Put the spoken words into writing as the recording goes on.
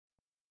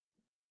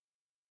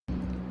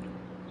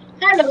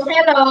Hello,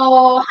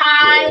 hello.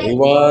 Hi. Good day,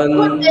 Everyone,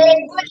 good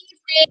evening, good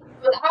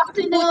Good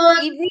afternoon.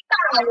 evening. 大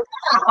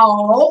家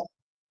好.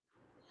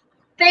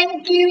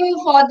 Thank you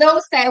for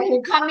those that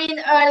who come in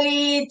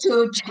early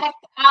to check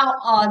out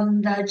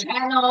on the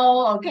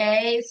channel.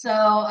 Okay, so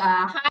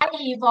hi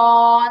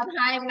Yvonne,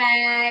 hi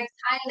Max,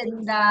 hi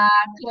Linda,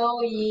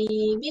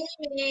 Chloe,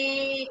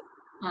 Mimi.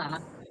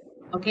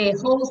 Okay,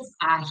 hosts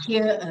are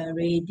here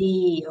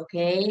already.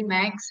 Okay,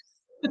 Max.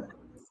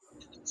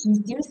 少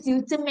少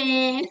啫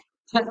咩？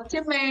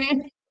啫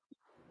咩？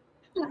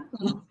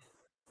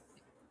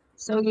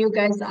 So you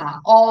guys are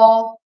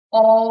all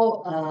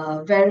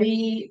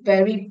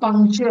very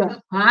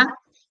punctual, huh?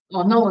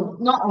 Or no,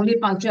 not only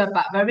punctual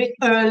but very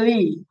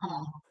early.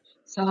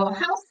 So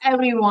how's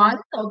everyone?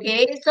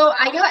 Okay, so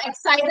are you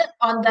excited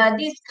on the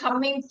this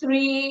coming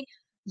three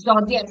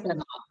zodiacs or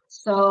not?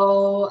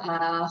 So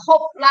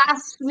hope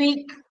last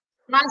week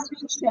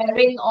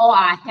sharing all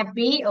are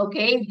happy.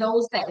 Okay,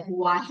 those that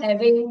who are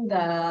having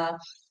the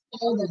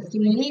all the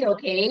three.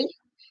 Okay,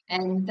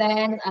 and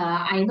then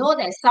I know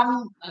that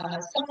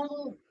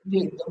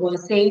were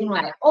saying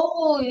like,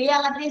 oh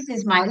yeah, this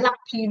is my luck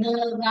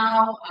pillar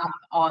now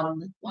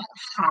on what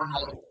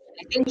high.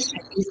 I think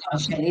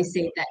Shelley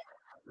said that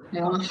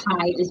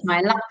high is my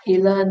luck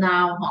pillar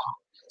now. Huh?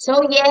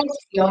 So yes,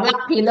 your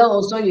luck pillar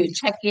also you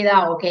check it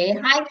out. Okay.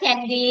 Hi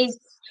Candice.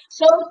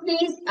 So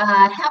please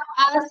help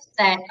us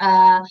that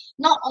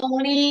not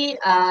only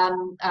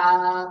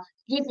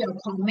give your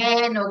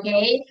comment,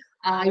 okay,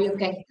 you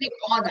can click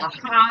all the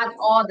heart,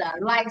 all the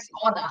likes,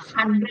 all the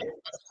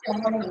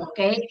 100%,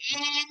 okay?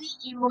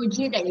 Any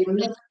emoji that you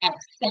love,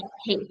 except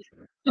hate,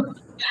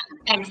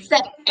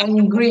 except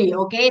angry,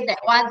 okay? That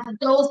one,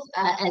 those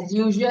as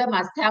usual,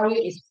 must tell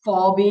you is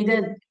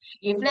forbidden.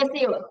 If let's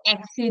say you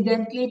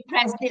accidentally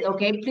press it,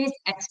 okay, please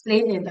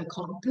explain in the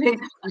complaint,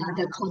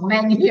 the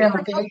comment here,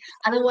 okay?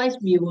 Otherwise,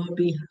 we will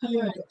be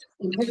hurt,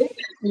 okay?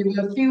 We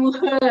will feel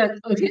hurt,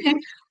 okay?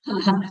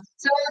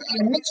 So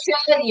make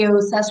sure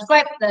you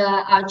subscribe the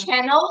our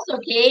channels,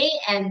 okay?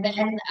 And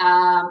then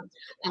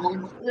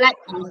like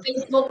our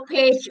Facebook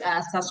page,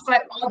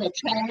 subscribe all the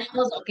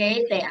channels,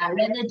 okay? There are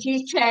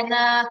Energy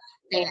channel,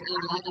 there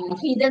are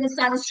Hidden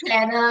Suns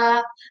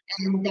channel,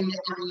 and there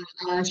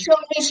are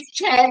Showbiz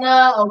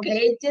channel,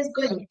 okay? Just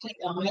go and click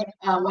on it.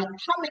 How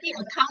many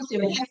accounts you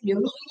have? You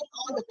look at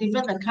all the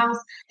different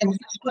accounts and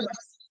subscribe.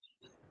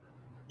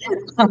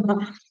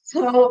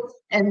 So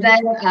and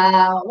then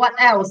what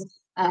else?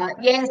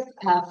 Yes,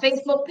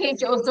 Facebook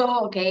page also,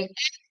 okay?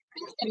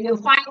 And you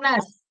find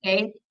us,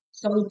 okay?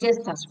 So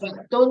just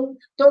subscribe. Don't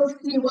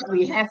see what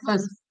we have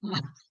first.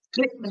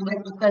 Click the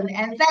red button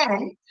and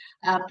then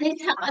please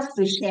help us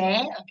to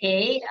share,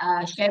 okay?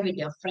 Share with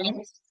your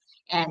friends,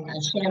 and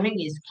sharing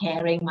is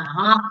caring,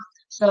 huh?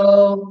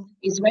 So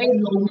it's very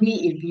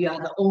lonely if you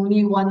are the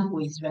only one who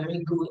is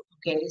very good.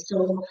 Okay,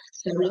 so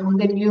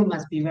surrounding you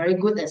must be very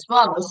good as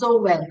well.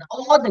 So when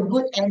all the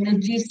good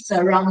energy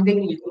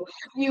surrounding you,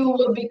 you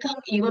will become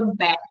even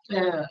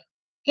better.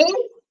 Okay.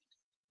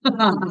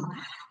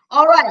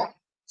 All right.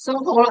 So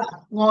好啦，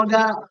我嘅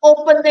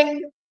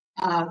opening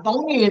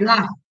講完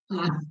啦，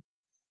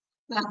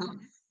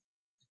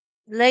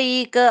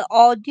你嘅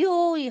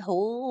audio 好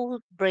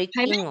係咩？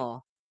 breaking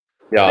哦。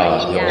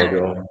 yeah, 係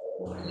your 啊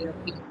audio.，your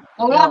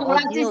好啦，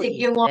之 audio 時 is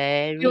叫我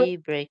very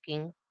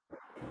breaking。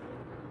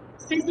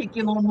唔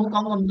好講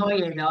咁多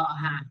嘢咗嚇。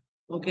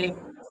OK。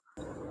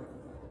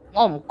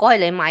我唔該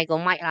你買個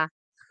咪啦。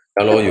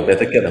Hello, you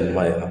better get a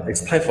mic.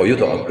 It's time for you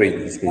to upgrade.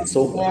 It's been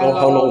so long.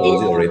 How long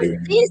was it already?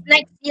 Since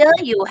next year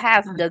you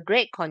have the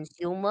great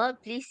consumer,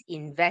 please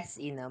invest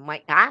in a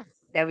mic.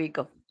 There we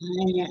go.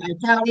 I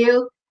tell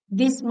you,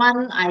 this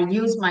month I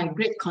use my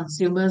great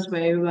consumers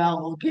very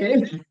well.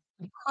 Okay.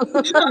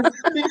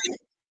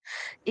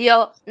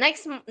 Your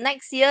next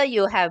year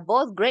you have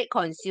both great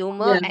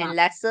consumer Yeah. and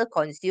lesser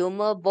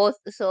consumer both.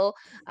 So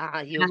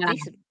you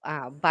please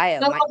buy a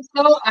So, mic.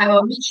 so I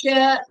will make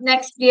sure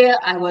next year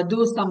I will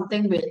do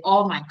something with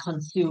all my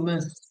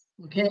consumers.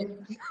 Okay.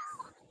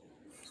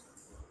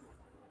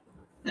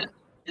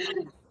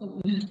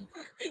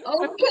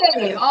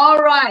 Okay. All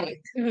right.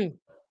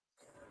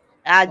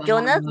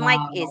 Jonas' mic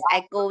is Wow.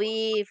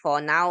 echoey for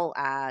now.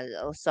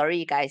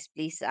 Sorry guys,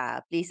 please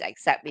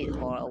accept it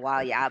for a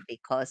while, yeah,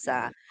 because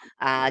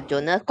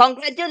Jonas,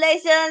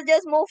 congratulations,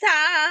 just moved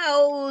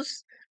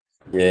house.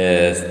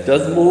 Yes,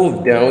 just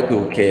moved down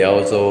to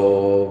KL,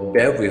 so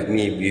bear with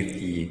me with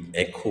the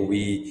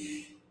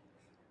echoey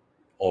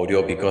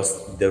audio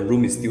because the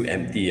room is still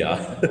empty.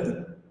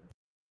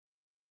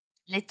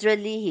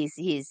 Literally,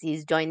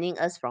 he's joining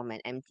us from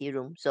an empty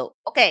room. So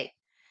okay.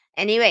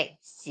 Anyway,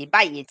 事不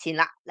宜遲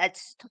啦.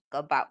 Let's talk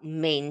about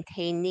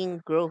maintaining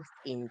growth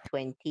in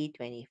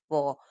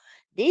 2024.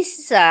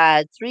 These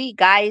three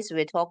guys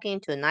we're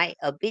talking tonight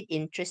a bit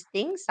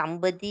interesting.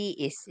 Somebody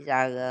is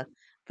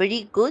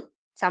pretty good.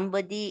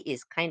 Somebody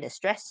is kind of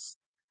stressed.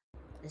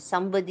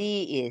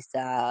 Somebody is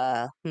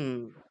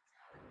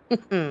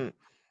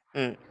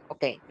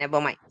okay,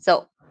 never mind.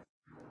 So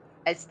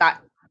let's start.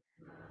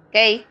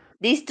 Okay.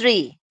 These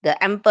three,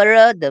 the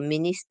emperor, the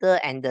minister,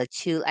 and the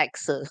chill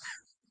actor.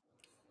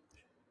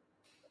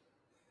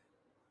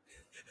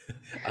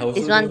 I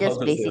This also one know how just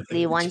to say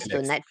basically wants to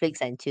chillax.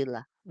 Netflix and chill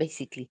lah,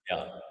 basically.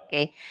 Yeah.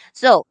 Okay.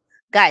 So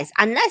guys,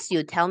 unless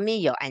you tell me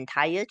your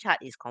entire chart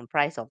is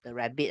comprised of the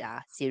rabbit,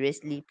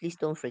 seriously, please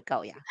don't freak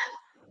out, yeah.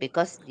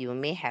 Because you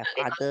may have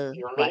other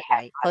what,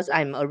 like, because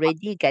I'm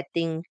already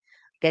getting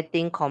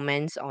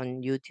comments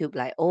on YouTube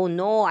like, oh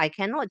no, I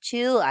cannot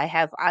chill. I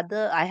have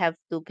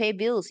to pay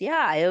bills.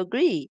 Yeah, I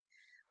agree.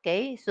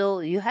 Okay, so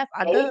you have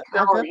other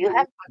pillar.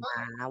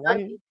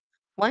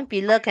 One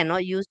pillar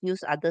cannot use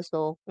other,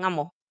 so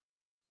ngamo.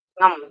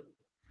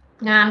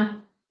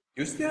 Ngang.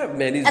 You still have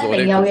many Nhất định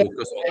zodiac to yêu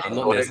focus on, and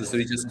not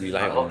necessarily just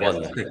rely on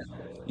one.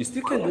 You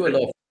still can do a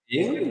lot of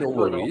things, no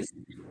worries.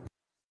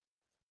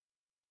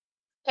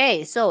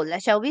 Okay, so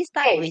shall we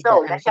start with the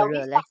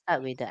emperor? Let's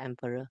start with the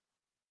emperor.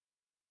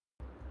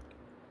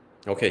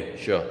 Okay,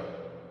 sure.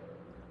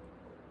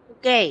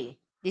 Okay,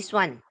 this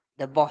one,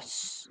 the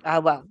boss.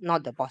 Well,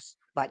 not the boss,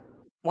 but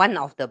one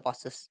of the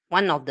bosses,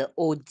 one of the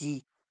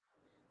OG.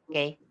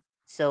 Okay,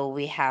 so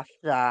we have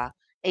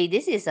hey,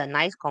 this is a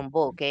nice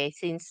combo. Okay,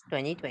 since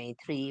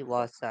 2023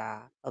 was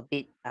a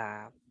bit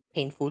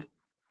painful,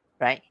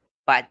 right?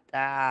 But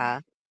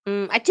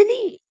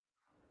actually,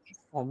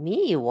 for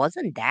me, it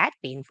wasn't that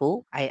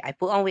painful. I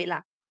put on weight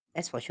lah.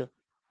 That's for sure.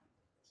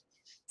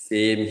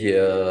 Same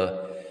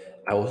here.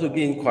 I also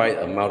gained quite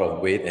amount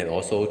of weight and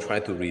also try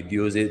to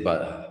reduce it,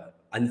 but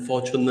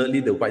unfortunately,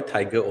 the white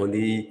tiger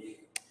only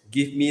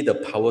give me the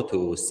power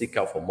to seek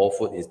out for more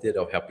food instead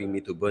of helping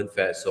me to burn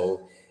fat.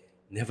 So,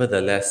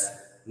 nevertheless,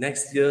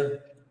 next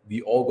year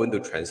we all going to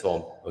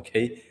transform.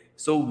 Okay,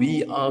 so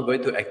we are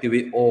going to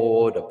activate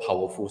all the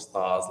powerful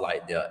stars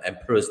like the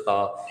Emperor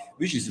star,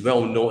 which is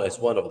well known as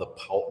one of the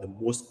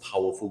most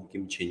powerful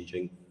game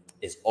changing.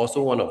 It's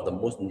also one of the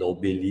most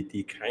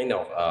nobility kind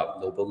of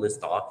nobleman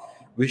star,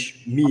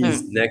 which Mm,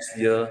 means next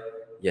year,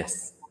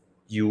 yes,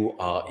 you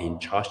are in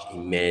charge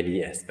in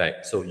many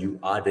aspects. So you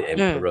are the mm,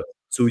 emperor.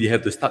 So you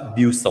have to start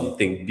build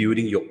something,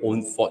 building your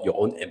own fort, your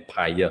own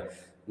empire,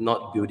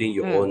 not building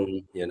your mm.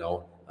 own,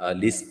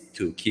 list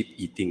to keep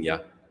eating. Yeah.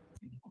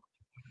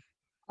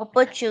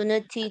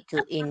 Opportunity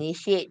to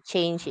initiate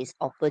change is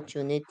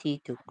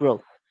opportunity to grow.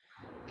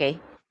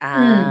 Okay.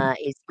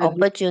 It's Agree.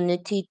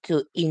 opportunity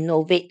to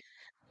innovate.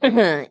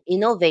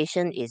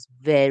 Innovation is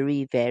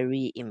very,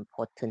 very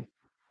important.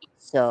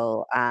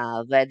 So,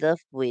 whether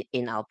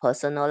in our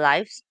personal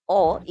lives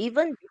or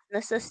even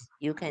businesses,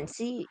 you can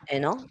see,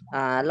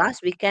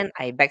 last weekend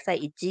I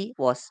backside itchy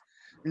was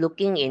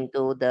looking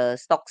into the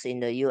stocks in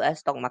the US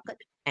stock market,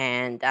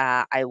 and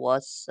I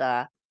was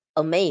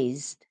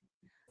amazed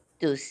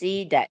to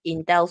see that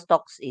Intel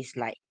stocks is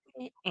like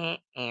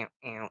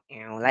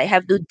like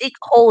have to dig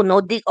hole,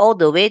 no dig all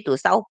the way to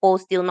South Pole,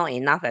 still not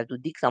enough. Have to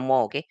dig some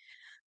more, okay?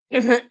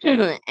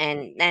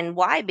 And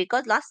why?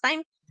 Because last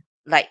time,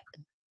 like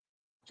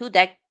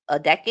a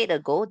decade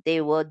ago, they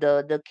were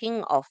the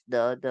king of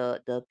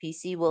the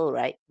PC world,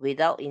 right?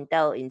 Without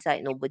Intel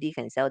inside, nobody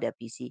can sell their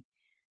PC.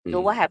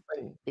 So what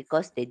happened?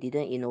 Because they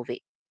didn't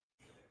innovate.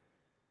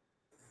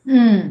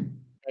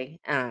 Okay.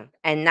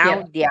 And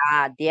now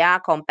Yep. their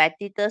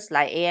competitors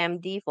like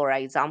AMD, for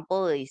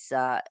example, is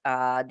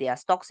their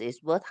stocks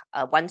is worth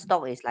one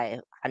stock is like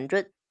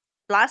 100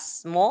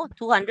 plus more,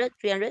 200,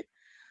 300.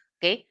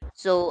 Okay.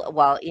 So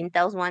while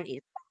Intel's one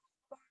is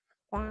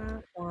wah,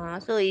 wah.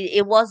 So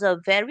it was a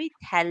very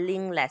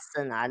telling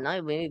lesson. Now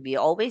we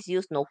always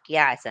use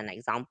Nokia as an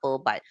example,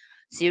 but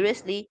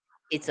seriously,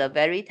 it's a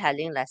very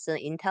telling lesson.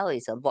 Intel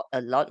is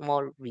a lot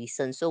more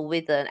recent. So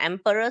with an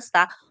emperor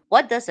star,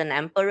 what does an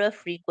emperor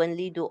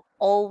frequently do?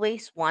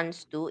 Always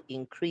wants to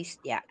increase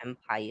their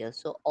empire.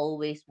 So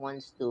always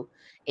wants to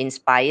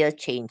inspire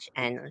change.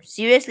 And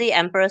seriously,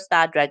 emperor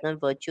star, dragon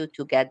virtue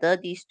together,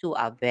 these two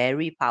are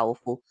very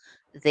powerful.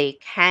 They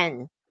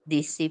can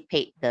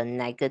dissipate the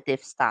negative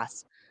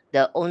stars.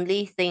 The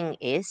only thing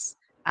is,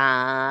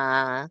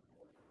 uh,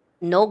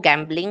 no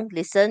gambling.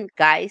 Listen,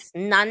 guys,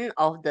 none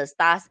of the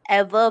stars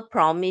ever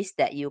promise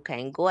that you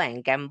can go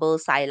and gamble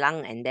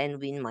silang and then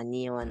win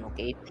money one.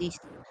 Okay, please.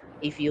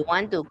 If you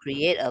want to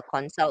create a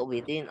consult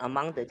within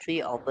among the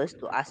three of us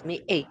to ask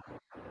me, hey,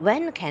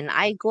 when can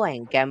I go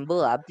and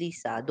gamble?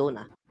 Please, don't.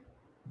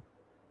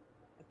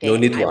 No Okay,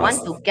 need I to want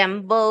ask. to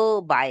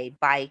gamble by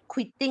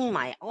quitting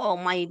my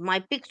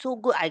pick so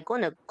good. I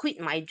gonna quit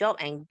my job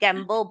and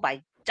gamble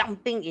by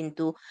jumping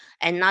into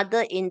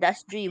another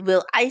industry.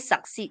 Will I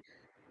succeed?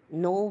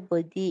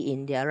 Nobody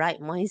in their right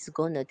mind is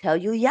gonna tell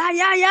you, yeah,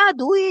 yeah, yeah,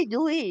 do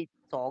it.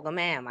 傻嘅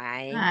咩係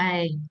咪？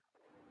唉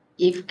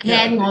，if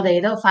Yeah, I can 我think,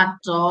哋都發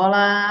咗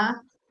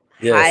啦。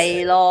yes.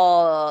係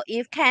咯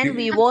，if can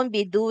we We, won't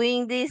be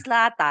doing this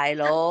啦，大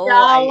佬。呀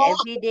I 咯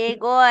，every day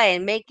go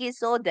and make it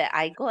so that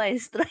I go and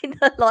strike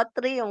the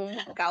lottery 我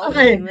搞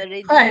掂啊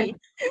你係知。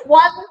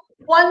one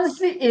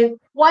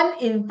one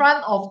in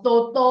front of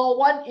Toto,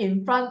 one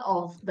in front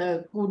of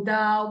the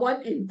Kuda,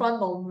 one in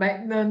front of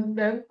Magnum,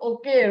 then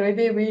okay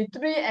already. We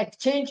three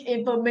exchange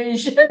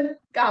information,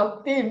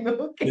 our team,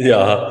 okay.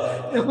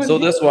 Yeah. No So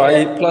need. that's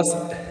why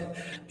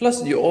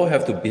plus you all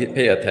have to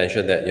pay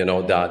attention that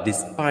that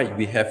despite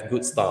we have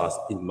good stars,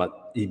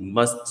 it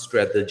must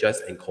strategize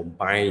and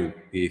combine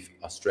with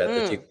a Mm.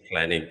 strategic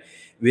planning.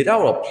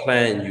 Without a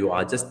plan, you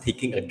are just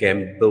taking a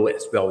gamble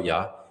as well,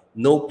 yeah.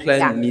 No Yeah.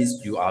 plan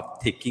means you are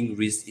taking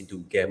risks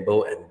into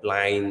gamble and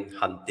blind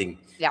hunting.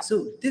 Yeah.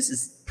 So this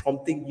is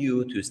prompting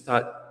you to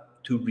start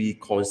to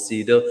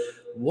reconsider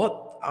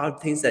what are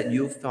things that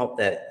you felt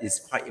that is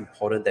quite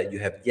important that you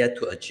have yet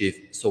to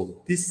achieve.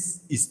 So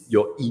this is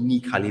your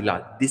ini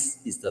kalila.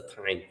 This is the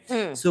time.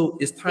 Mm. So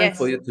it's time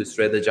for Yes. you to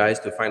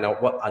strategize to find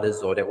out what other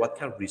zodiac, what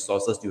kind of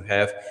resources you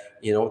have.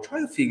 Try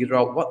to figure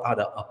out what are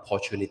the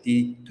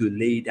opportunity to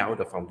lay down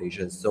the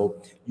foundation.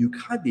 So you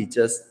can't be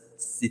just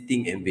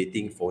sitting and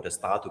waiting for the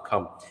star to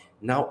come.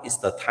 Now is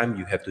the time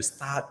you have to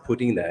start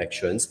putting the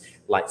actions,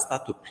 like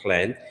start to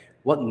plan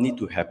what need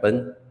to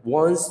happen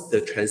once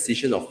the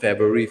transition of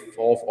February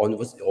 4th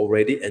onwards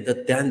already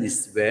ended. Then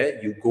is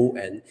where you go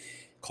and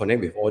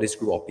connect with all this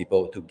group of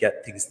people to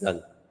get things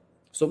done.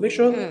 So make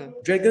sure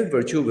Mm. Dragon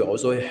Virtue will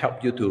also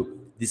help you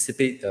to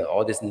dissipate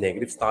all this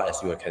negative stuff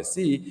as you can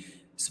see.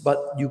 But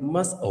you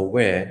must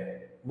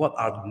aware what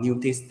are the new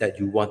things that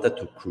you wanted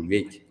to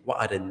create. What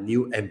are the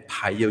new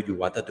empire you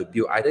wanted to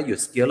build? Either you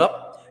scale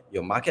up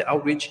your market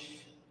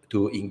outreach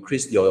to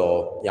increase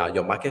your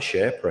market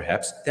share,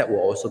 perhaps that will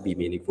also be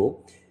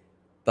meaningful.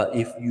 But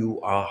if you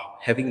are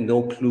having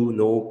no clue,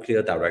 no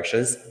clear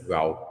directions,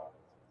 well,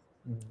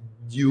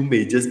 you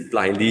may just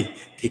blindly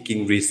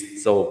taking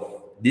risks.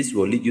 So this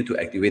will lead you to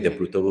activate the Mm.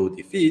 brutal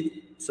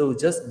defeat. So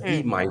just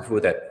be Mm.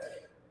 mindful that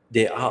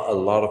there are a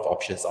lot of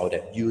options out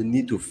there. You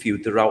need to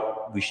filter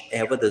out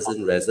whichever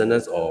doesn't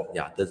resonate or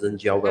doesn't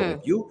gel well Mm.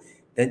 with you,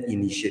 then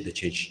initiate the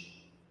change.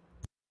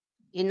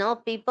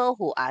 People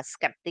who are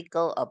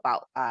skeptical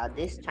about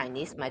this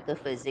Chinese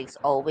metaphysics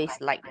always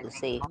like to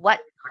say,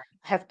 "What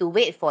have to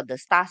wait for the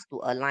stars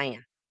to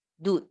align?"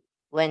 Dude,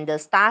 when the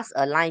stars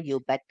align, you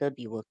better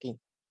be working.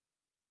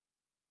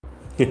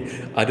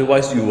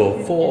 Otherwise, you will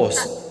It's force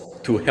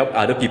to help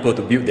other people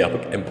to build their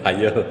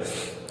empire,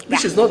 Yeah,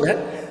 which is not bad.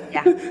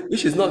 yeah.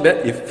 Which is not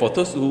bad. If for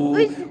those who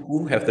Which-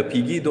 who have the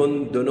piggy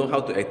don't know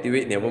how to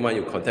activate, never mind.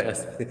 You contact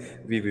us.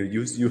 We will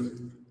use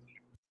you.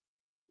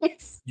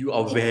 Yes, You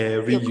are yes.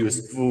 very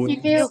useful.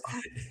 if you You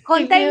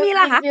contact me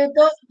lah, if huh? you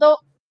don't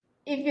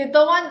if you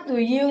don't want to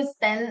use,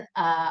 then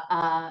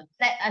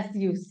let us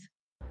use.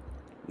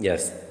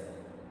 Yes.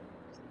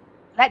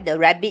 Let the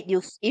rabbit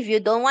use. If you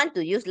don't want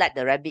to use, let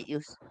the rabbit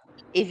use.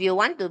 If you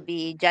want to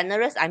be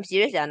generous, I'm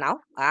serious now.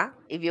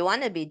 If you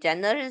want to be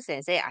generous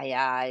and say,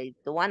 I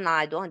don't want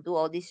lah, I don't want to do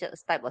all this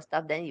type of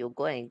stuff, then you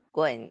go and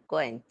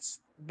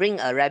bring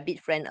a rabbit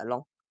friend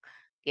along.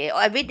 Okay,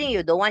 or everything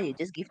you don't want, you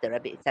just give the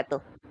rabbit,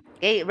 settle.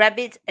 Okay,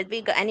 rabbit. If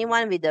you got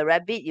anyone with the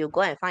rabbit, you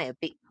go and find a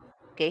pig.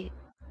 Okay,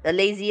 the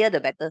lazier the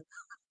better.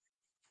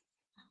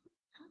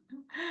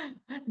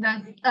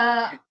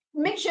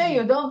 Make sure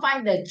you don't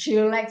find the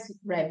chillax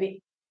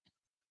rabbit.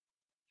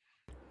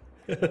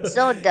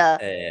 So the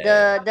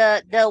Eh,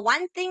 the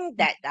one thing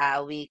that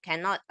we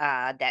cannot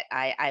that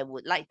I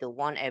would like to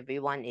warn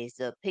everyone is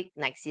the pig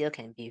next year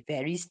can be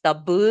very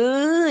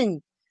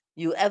stubborn.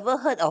 You ever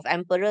heard of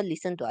emperor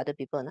listen to other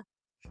people? No,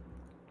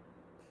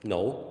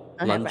 no, don't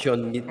have,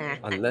 luncheon meat, right?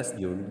 unless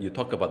you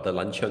talk about the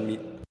luncheon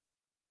meat.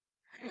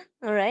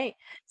 All right.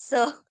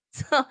 So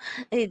so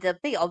the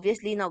pig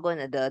obviously not going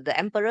to the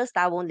emperor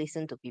star won't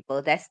listen to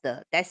people. That's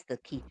the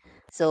key.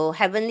 So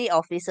heavenly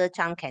officer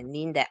Chang can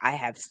mean that I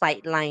have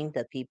sidelined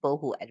the people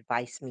who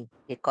advise me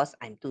because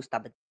I'm too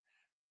stubborn.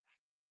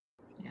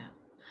 Yeah.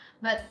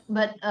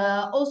 But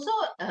also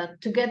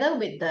together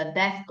with the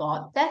death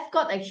god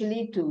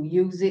actually to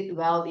use it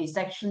well is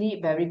actually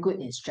very good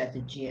in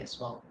strategy as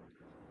well.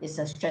 It's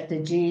a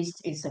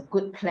strategist, it's a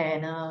good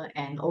planner,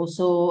 and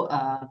also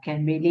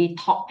can really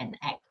talk and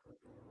act.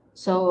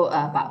 So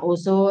but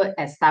also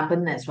as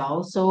stubborn as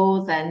well.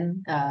 So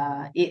then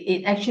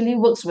it actually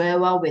works very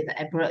well with the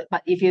emperor.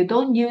 But if you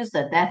don't use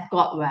the death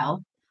god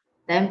well,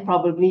 then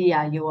probably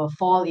you will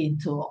fall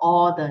into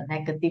all the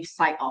negative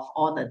side of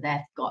all the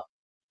death god.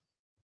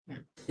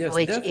 Yes,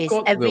 Which Death is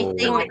God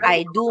everything will.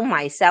 I do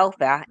myself.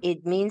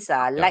 It means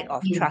lack Yeah.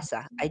 of Mm, trust.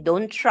 I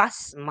don't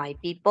trust my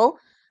people,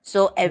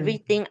 so mm,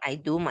 everything I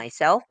do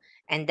myself,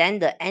 and then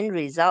the end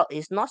result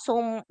is not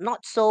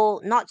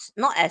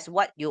as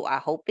what you are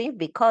hoping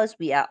because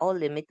we are all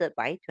limited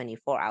by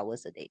 24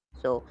 hours a day.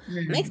 So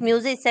makes mm.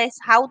 music says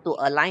how to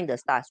align the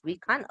stars. We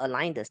can't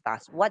align the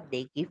stars. What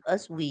they give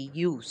us, we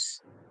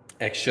use.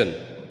 Action.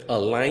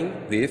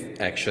 Align with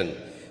action.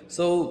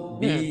 So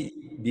Hmm.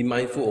 be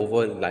mindful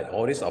over like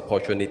all this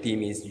opportunity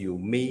means you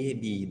may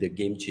be the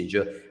game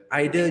changer.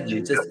 Either you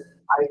just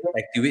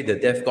activate the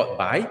death god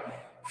by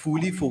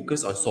fully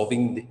focus on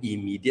solving the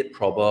immediate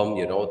problem,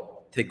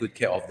 take good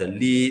care of the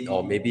lead,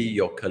 or maybe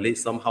your colleague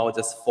somehow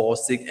just fall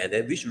sick, and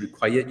then which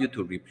required you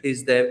to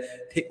replace them,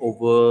 take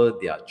over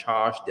their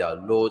charge, their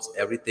loads,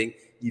 everything.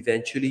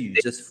 Eventually, you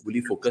just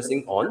fully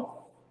focusing on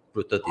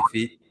brutal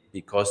defeat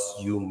because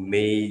you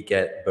may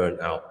get burned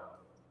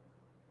out.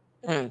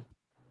 Mm.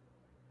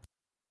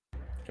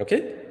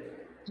 Okay?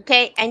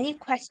 Okay, any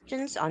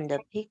questions on the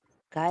pig,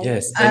 guys?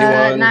 Yes.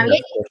 Anyone have Nale,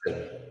 a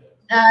question?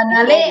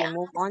 Before Nale, we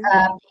move on.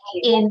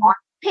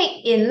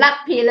 pig in luck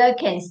pillar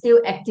can still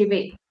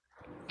activate.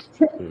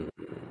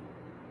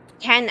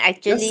 Can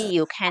actually, Yes.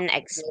 you can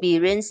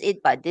experience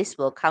it, but this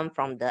will come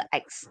from the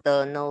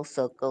external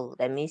circle.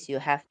 That means you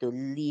have to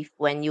leave.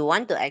 When you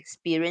want to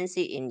experience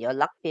it in your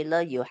luck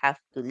pillar, you have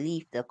to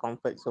leave the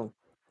comfort zone.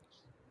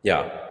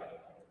 Yeah.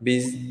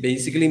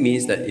 Basically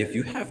means that if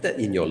you have that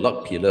in your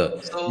luck pillar,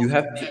 you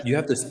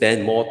have to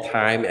spend more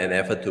time and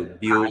effort to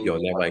build your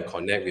network and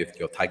connect with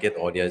your target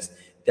audience.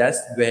 That's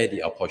where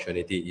the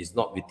opportunity is,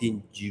 not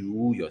within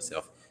you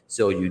yourself.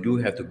 So you do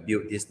have to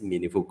build these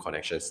meaningful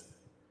connections.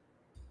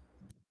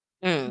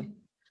 Mm.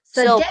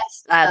 So,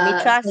 Suggest,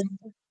 Mitra,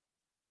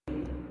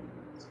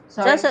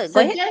 sorry, so go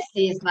ahead. suggest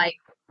is like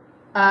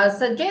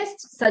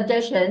suggest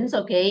suggestions.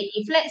 Okay,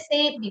 if let's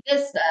say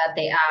because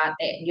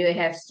you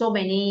have so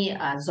many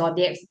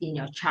zodiacs in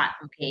your chart.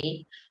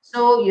 Okay,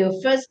 so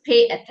you first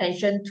pay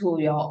attention to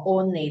your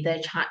own natal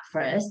chart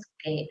first.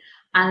 Okay,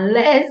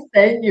 unless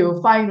then you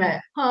find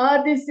like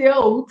this year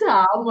好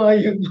惨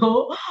you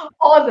know,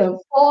 all the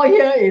 4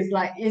 year is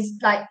like,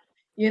 it's like,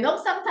 you know,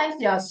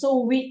 sometimes you are so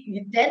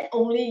weak, then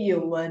only you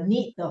will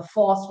need the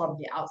force from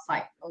the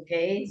outside.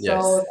 Okay,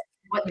 so Yes.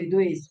 what you do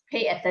is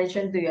pay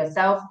attention to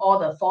yourself, all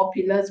the 4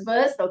 pillars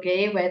first.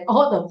 Okay, when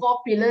all the 4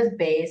 pillars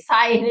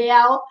sai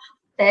liao,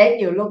 then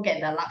you look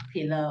at the luck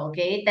pillar.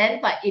 Okay, then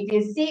but if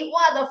you see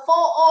wow, the 4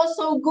 all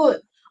so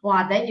good,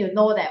 wow, then you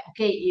know that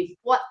okay, if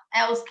what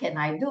else can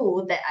I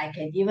do that I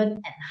can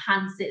even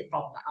enhance it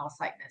from the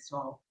outside as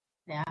well.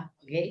 Yeah.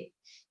 Okay.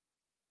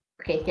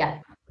 Okay.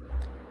 Yeah.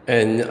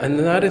 And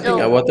another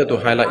thing I So, wanted to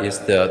highlight is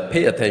the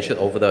pay attention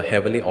over the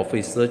heavenly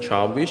officer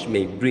charm, which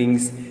may bring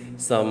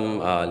some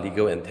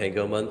legal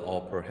entanglement,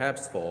 or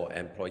perhaps for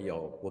employee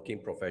or working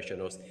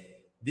professionals.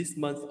 This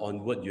month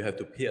onward, you have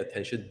to pay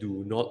attention.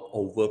 Do not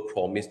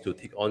over-promise to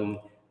take on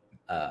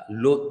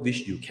load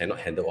which you cannot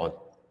handle on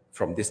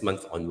from this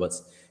month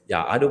onwards.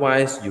 Yeah,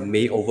 otherwise you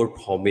may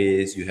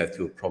overpromise. You have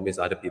to promise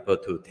other people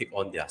to take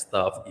on their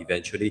stuff.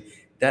 Eventually,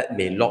 that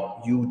may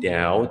lock you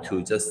down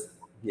to just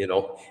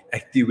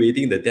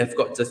activating the death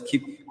god, just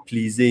keep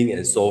pleasing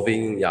and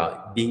solving,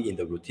 yeah, being in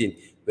the routine,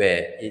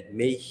 where it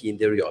may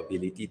hinder your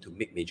ability to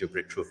make major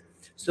breakthrough.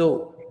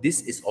 So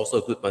this is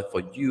also a good one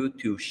for you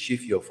to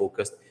shift your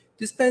focus,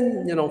 to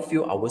spend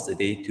few hours a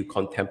day to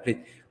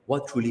contemplate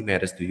what truly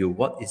matters to you.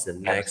 What is the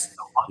next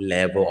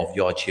level of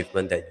your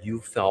achievement that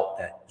you felt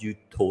that you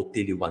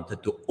totally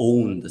wanted to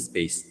own the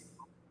space?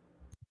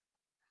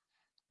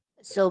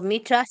 so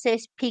Mitra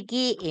says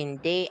piggy in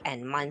day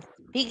and month.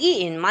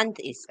 Piggy in month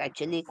is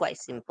actually quite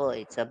simple.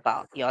 It's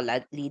about your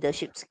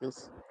leadership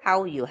skills,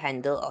 how you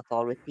handle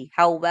authority,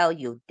 how well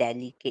you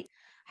delegate,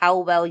 how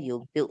well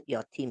you build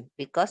your team.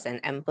 Because an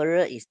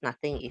emperor is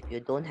nothing if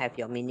you don't have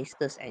your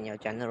ministers and your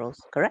generals,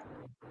 correct?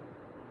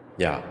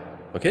 Yeah.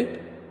 Okay.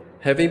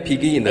 Having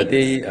piggy in the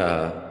Okay. day,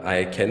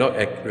 I cannot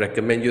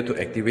recommend you to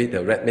activate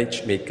the red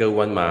matchmaker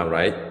one,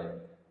 right?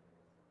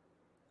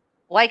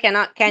 Why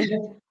cannot? Can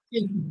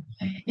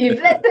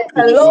If let's say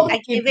please alone, if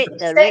activate you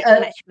the say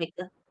red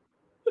matchmaker?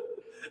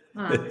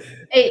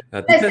 hey,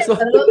 let's say Depends on.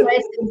 alone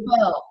very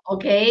simple.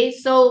 Okay,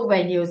 so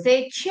when you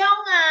say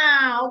chiong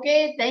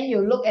okay, then you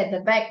look at the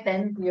back,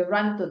 then you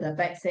run to the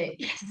back, say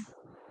yes.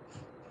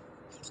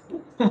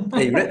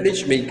 A red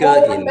matchmaker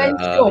Oh, in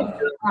eventually.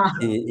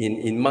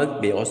 in month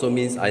may also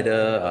means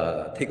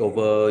either take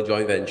over,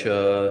 joint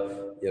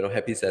venture,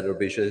 happy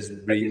celebrations,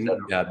 bring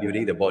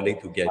building the bonding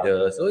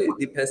together. So it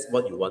depends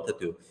what you wanted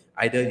to.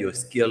 Either you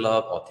scale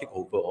up or take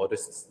over all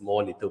these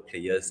small little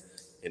players.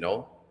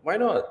 Why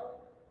not?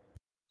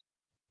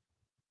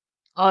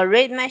 Or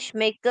red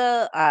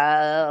matchmaker,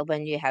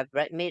 when you have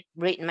red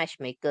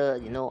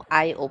matchmaker,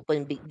 eye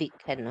open big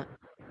cannot.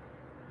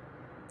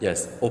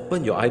 Yes,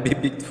 open your eye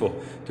big for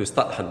to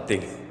start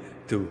hunting.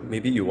 To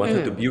maybe you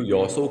wanted to Mm. build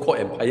your so-called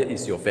empire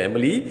is your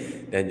family,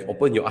 then you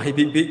open your eye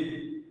big,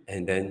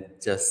 and then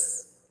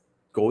just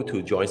go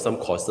to join some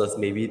courses.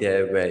 Maybe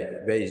there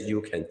where is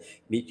you can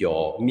meet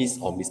your Miss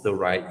or Mr.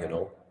 Right.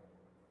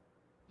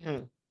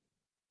 Mm.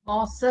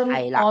 Awesome,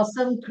 Hai lah.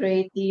 awesome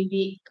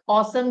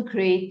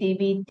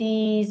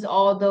creativities,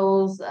 all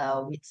those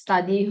with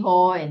study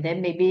hall, and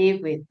then maybe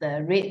with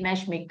the red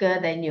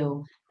matchmaker, then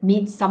you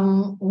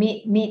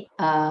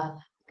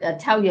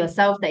tell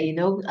yourself that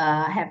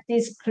have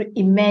this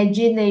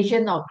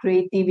imagination or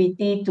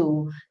creativity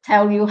to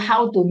tell you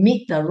how to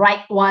meet the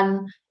right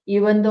one,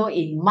 even though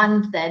in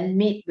month then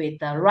meet with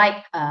the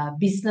right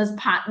business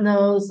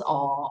partners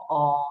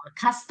or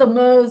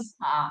customers.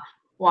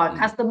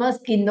 Customers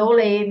kindle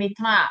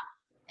Mitra.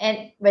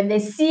 And when they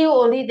see you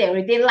only, they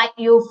already like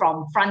you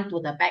from front to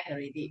the back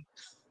already.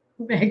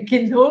 咩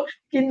見到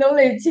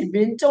你前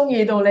面中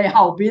意到你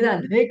後邊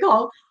人哋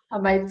講係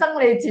咪憎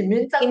你前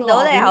面憎見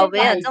到你後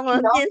邊邊人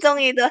先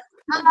中意到，啊？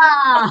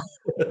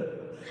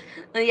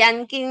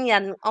人見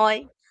人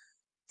愛，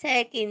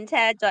車見車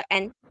載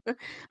and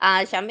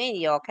上面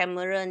your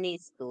camera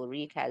needs to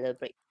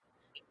recalibrate.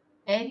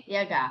 誒一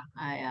㗎，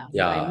係啊，我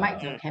係 mic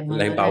同 Yeah, camera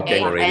lang bao gang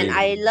Okay, and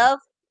already.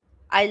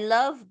 I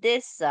love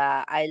this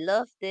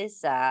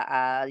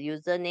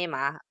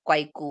username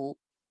貴姑.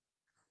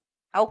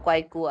 How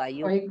貴姑 are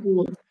you? 鬼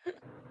故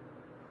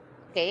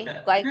Okay,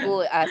 貴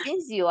姑.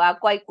 Since you are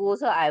貴姑,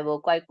 so I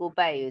will 貴姑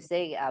back. You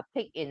say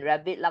pig in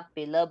rabbit luck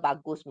pillar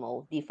bagus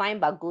mo. Define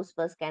bagus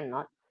first,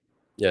 cannot.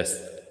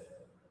 Yes.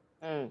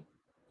 Let's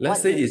What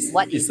say is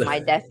my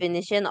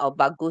definition of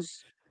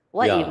bagus?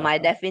 What if yeah. my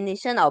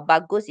definition of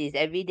bagus is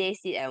everyday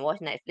sit and watch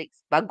Netflix?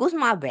 Bagus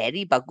mah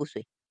very bagus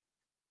weh.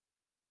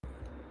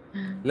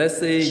 Let's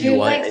say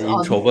you are an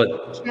introvert.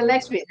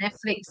 chillax with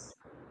Netflix.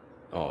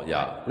 Oh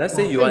yeah. Let's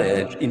say you are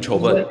an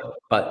introvert,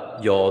 but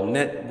your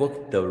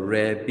network, the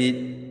rabbit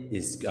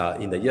is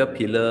in the year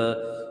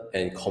pillar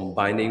and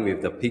combining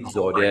with the pig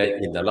zodiac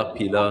in the luck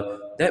pillar.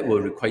 That will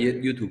require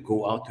you to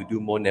go out to do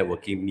more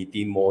networking,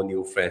 meeting more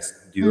new friends.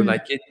 Do you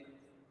like it?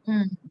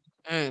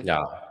 Mm.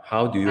 Yeah.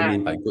 How do you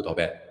mean by good or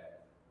bad?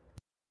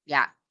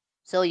 Yeah.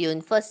 So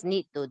you first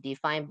need to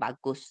define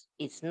bagus.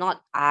 It's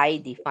not I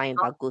define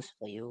bagus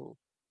for you.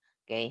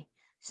 Okay.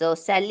 So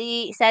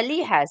Sally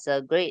has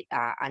a great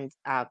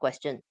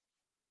question.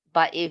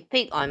 But if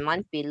pick on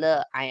one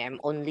pillar, I am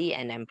only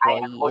an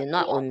employee. You're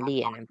not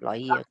only an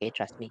employee, okay,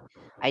 trust me.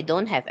 I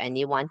don't have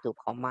anyone to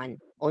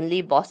command.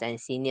 Only boss and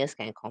seniors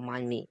can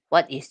command me.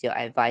 What is your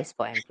advice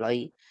for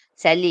employee?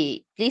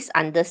 Sally, please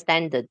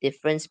understand the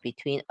difference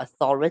between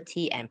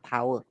authority and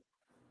power.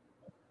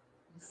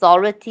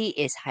 Authority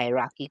is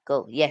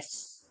hierarchical,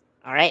 yes.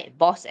 All right,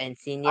 boss and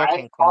senior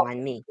can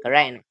command me,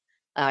 correct?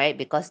 All right,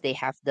 because they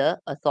have the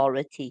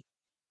authority.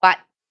 But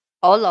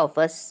all of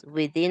us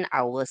within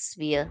our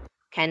sphere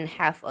can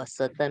have a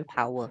certain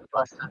power.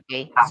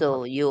 Okay,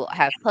 so you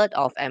have heard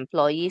of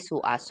employees who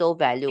are so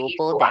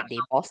valuable that they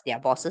boss their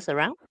bosses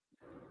around.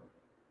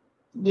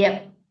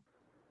 Yep.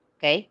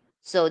 Okay,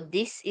 so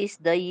this is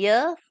the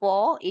year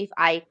for if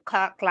I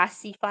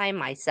classify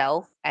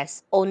myself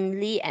as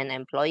only an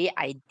employee,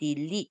 I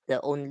delete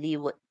the only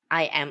word.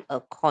 I am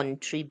a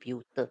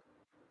contributor.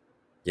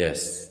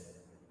 Yes.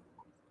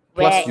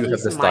 Where Plus you have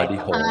is the my study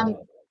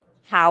hall.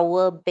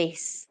 power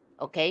base?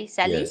 Okay,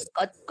 Sally, Yes.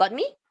 got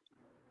me?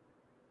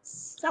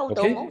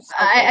 Okay.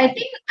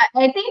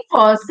 I think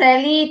for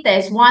Sally,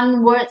 there's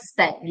one words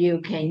that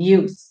you can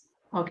use.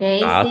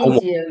 Okay, Como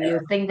since you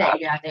think that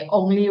you are the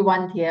only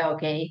one here.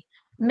 Okay,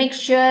 make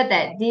sure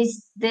that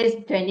this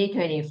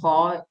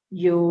 2024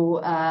 you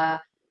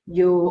are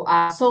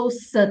so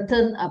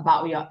certain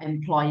about your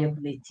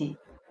employability.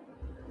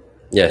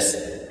 yes.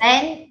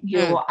 Then you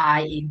Mm,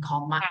 are in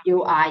command.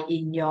 You are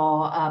in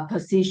your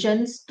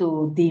positions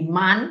to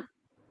demand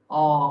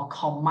or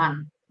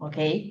command.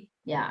 Okay.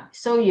 Yeah.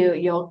 So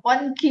your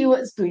one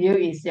keywords to you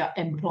is your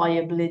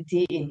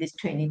employability in this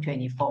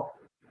 2024.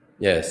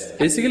 Yes.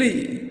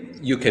 Basically,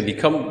 you can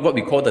become what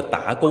we call the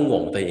打工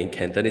皇帝 in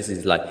Cantonese.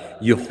 Is like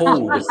you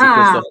hold the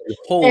secret sauce, you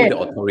hold the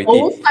好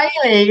authority. 犀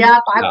利㗎，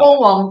打 Yeah. 工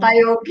皇帝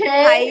OK，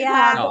係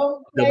啊，打工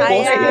犀 The 利 boss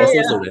will 係啊，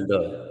 also 啊！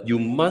 surrender. You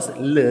must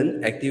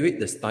learn, activate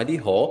the study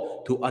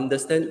hall to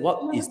understand what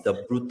is the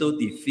brutal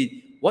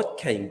defeat, what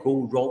can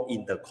go wrong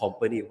in the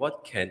company,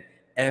 what can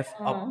F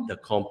up the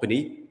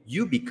company.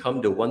 You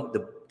become the one,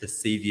 the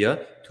savior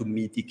to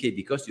mitigate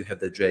because you have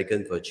the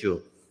dragon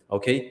virtue.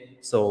 Okay,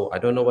 so I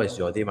don't know what is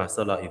your day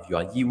master lah. If you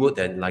are Yiwu,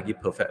 then lagi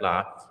perfect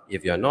lah.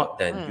 If you are not,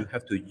 then you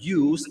have to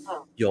use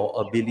your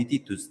ability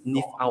to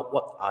sniff out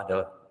what are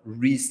the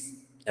risks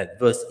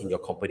adverse in your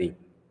company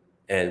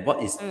and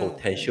what is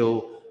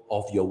potential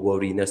of your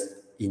worriness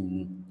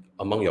in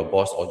among your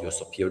boss or your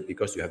superior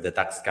because you have the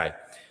dark sky.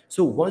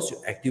 So once you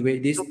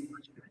activate this,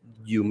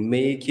 you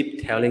may keep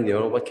telling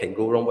what can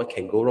go wrong, what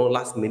can go wrong.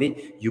 Last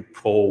minute, you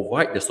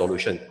provide the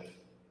solution.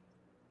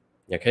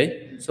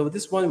 Okay, so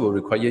this one will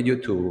require you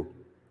to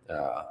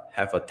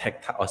have a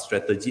tactic or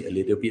strategy a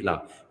little bit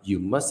lah. You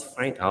must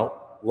find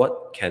out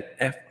what can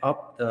f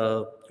up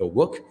your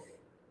work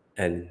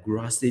and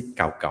grasp it,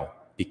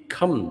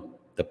 become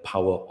the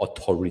power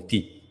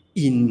authority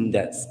in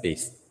that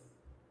space.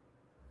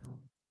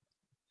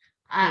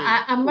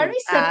 I'm very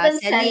certain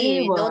Sally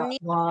Sally, you don't need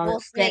will no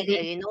get snake,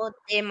 it.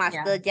 Day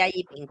Master Yeah. 加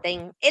一平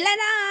丁。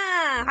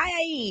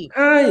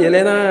Elena，hi，Hi,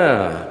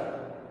 Elena.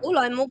 好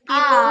耐冇見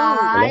咯。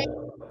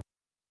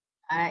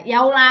啊，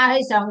有啦，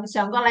佢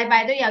上個禮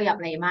拜都有入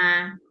嚟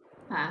嘛，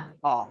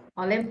哦，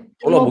你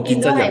好耐冇見冇見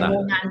到真人啊。係冇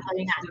眼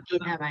對眼見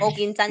係咪？冇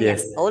見真人，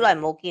 Yes. 好耐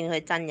冇見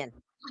佢真人。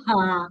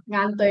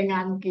眼對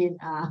眼見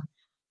啊！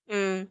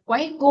嗯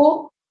鬼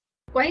故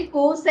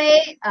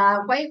say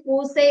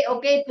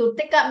okay to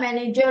take up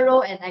manager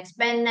role and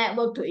expand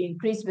network to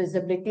increase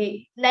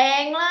visibility，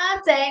靚啦，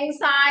正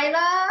晒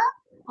啦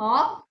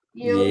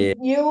，Yeah.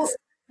 you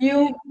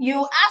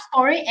ask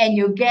for it and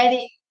you get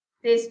it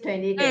this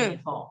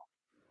 2024。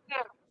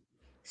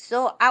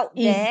So out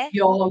Is there,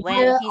 your when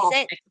year he of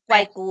said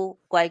expect.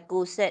 Guai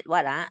Gu said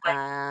what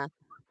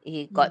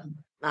he got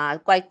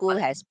Guai Gu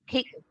has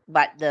pig,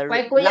 but the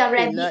Quite luck a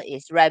rabbit. pillar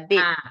is rabbit.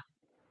 Ah.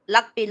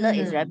 Luck pillar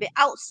is rabbit.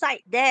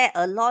 Outside there,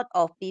 a lot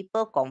of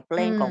people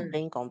complain.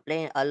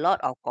 A lot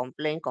of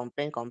complain.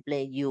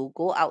 You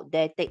go out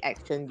there, take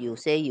action. You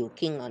say you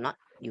king or not?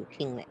 You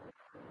king leh.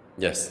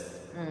 Yes.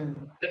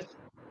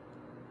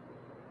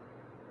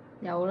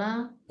 有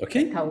啦，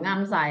 Okay. 直頭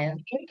啱晒啊。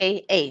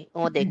 Okay,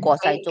 我哋過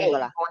晒鐘㗎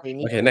啦。We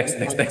need Okay, to next.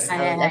 move on. Let's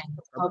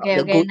Let's talk about Okay,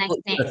 the okay, good.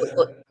 next.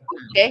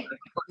 Okay,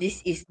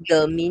 this is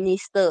the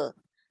minister.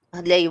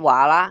 你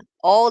話啦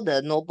，all the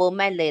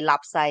noblemen 你立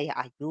晒，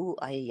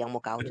有冇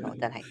搞錯？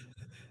真係。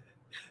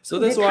So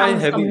that's why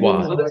having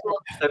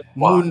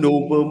moon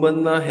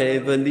nobleman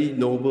heavenly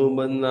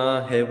nobleman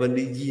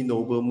heavenly ye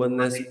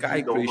nobleman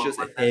sky gracious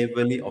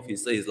heavenly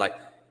officer is like,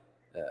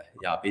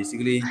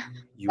 basically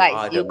you Guys,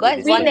 are the you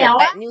guys minister. want the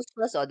bad news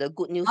first or the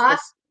good news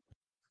first?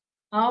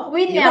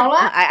 ，win 了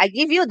啦。 I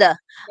give you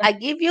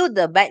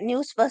the bad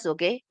news first,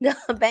 okay? The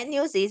bad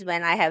news is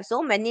when I have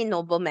so many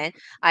noblemen,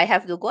 I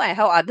have to go and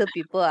help other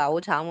people. 好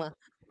慘啊！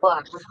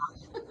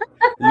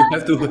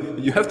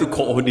 You have to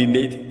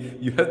coordinate.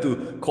 You have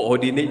to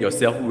coordinate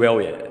yourself well,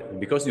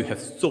 because you have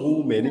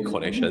so many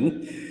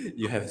connections.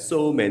 You have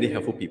so many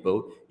helpful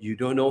people. You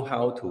don't know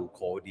how to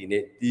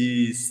coordinate.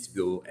 This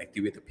will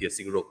activate the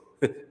piercing rope.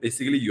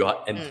 Basically, you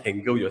are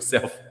entangle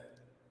yourself.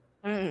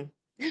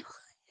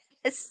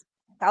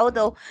 搞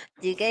到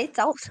自己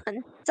周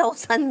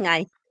身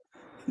蟻。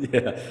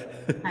 Yeah.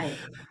 係。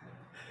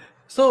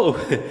 So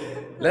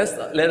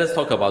let us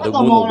talk about the 不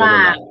過 moon 冇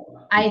nobleman 啦。 now.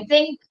 I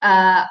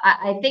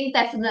think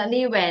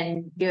definitely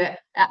when you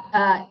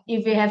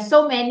if you have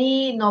so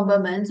many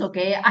noblemen,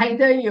 okay,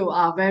 either you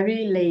are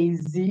very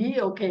lazy,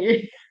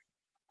 okay,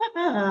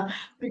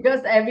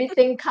 because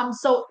everything comes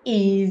so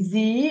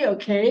easy,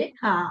 okay,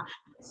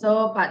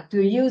 so but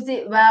to use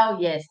it well,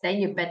 yes, then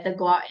you better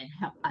go out and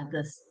help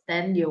others.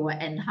 Then you will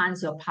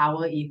enhance your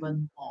power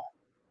even more.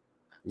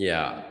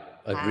 Yeah,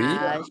 agree.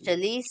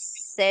 Shirley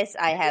says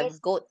I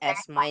have goat as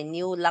my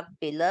new luck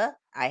pillar.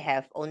 I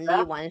have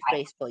only one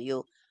phrase for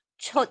you.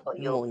 出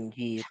門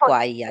遇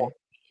貴人。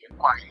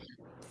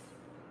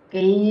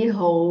幾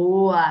好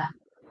啊！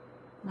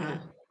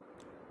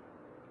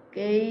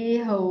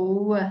幾好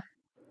啊！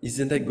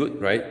 Isn't that good,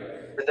 right?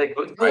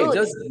 Lutz, Right,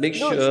 just make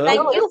Lutz, sure.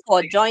 thank you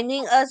for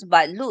joining us,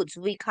 but Lutz,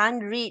 we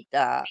can't read.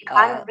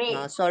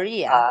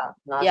 Sorry, yeah,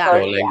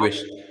 Your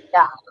language.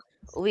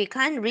 we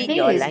can't I read think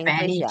your it's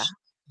language. Spanish.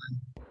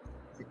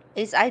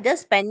 It's either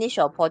Spanish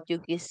or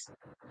Portuguese.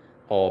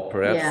 Or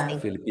perhaps Yeah.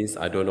 Philippines,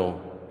 I don't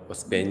know. Or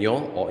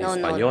Spaniel or No,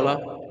 no, Española.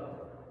 no.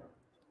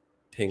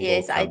 Tengo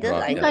Yes, either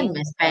I 應該唔 think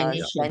係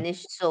Spanish 啊，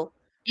 Spanish. So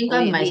應該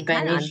唔係 we can't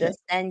Spanish 啊。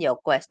 understand your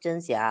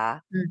questions, yeah.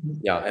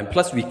 Yeah, and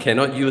plus we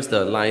cannot use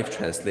the live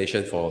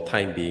translation for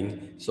time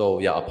being.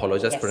 So yeah,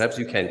 apologize. Yes. Perhaps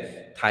you can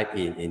type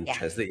in Yeah.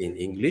 translate in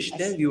English. Yes.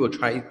 Then we will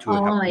try to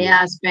Oh, help you.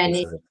 yeah,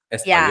 Spanish.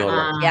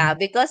 Español. Yeah,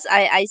 because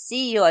I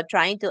see you are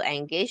trying to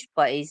engage,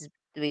 but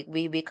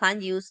we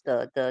can't use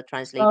the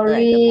translator at the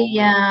Sorry, moment.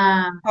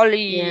 yeah.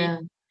 Sorry. Yeah.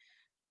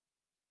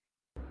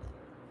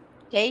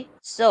 Okay,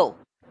 so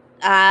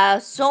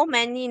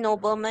many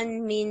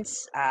noblemen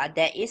means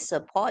there is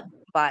support,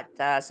 but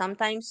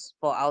sometimes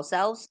for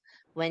ourselves,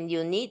 when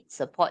you need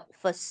support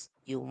first,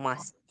 you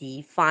must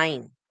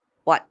define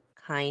what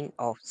kind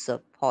of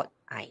support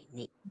I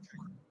need.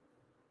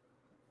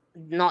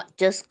 Not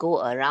just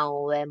go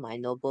around where my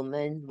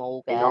nobleman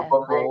冇嘅，冇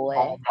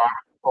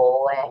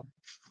嘅，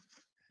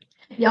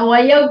又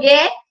話有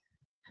嘅，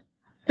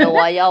又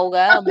話有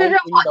嘅，冇見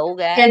到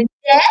嘅。人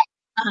嘅。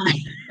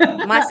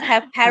 Must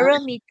have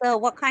parameter.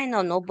 What kind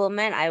of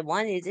nobleman I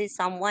want? Is it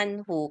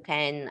someone who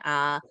can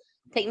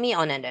take me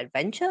on an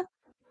adventure?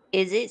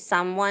 Is it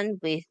someone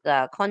with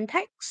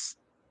contacts?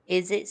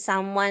 Is it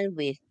someone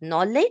with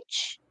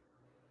knowledge?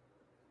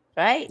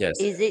 Right? Yes.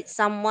 Is it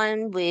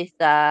someone with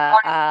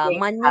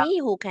money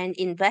who can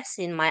invest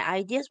in my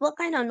ideas? What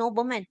kind of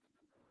nobleman?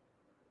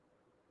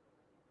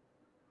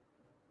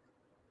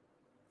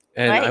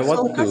 And Right? I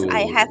So want first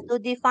I have to to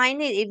define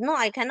it. If not,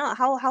 I cannot.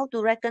 How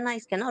to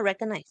recognize? Cannot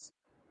recognize.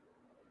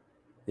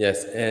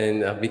 Yes,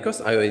 and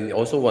because I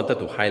also wanted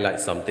to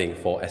highlight something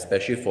for,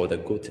 especially for the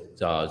good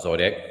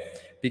zodiac,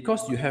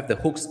 because you have the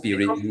hook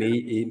spirit,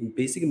 it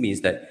basically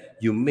means that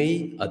you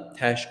may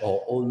attach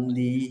or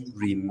only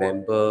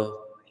remember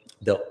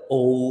the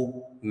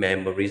old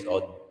memories,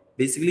 or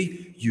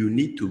basically you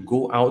need to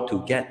go out to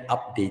get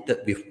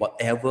updated with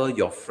whatever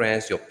your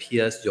friends, your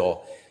peers,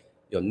 your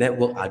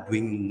network are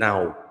doing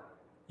now.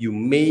 You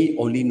may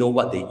only know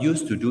what they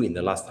used to do in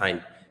the last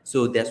time.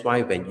 So that's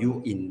why when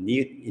you in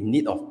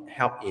need of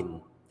help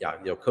in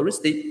your current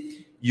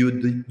state,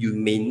 you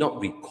may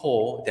not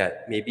recall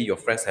that maybe your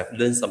friends have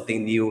learned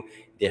something new,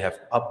 they have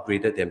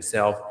upgraded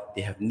themselves,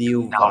 they have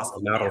new vast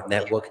amount of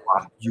network.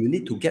 You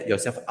need to get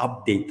yourself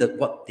updated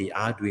what they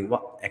are doing,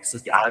 what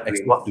access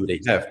do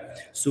they have,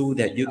 so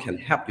that you can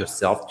help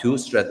yourself to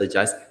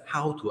strategize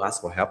how to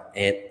ask for help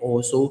and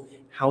also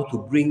how to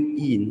bring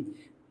in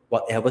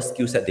whatever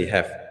skill set they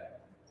have.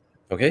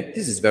 Okay,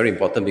 this is very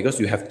important because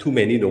you have too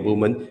many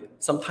noblemen.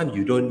 Sometimes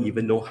you don't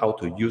even know how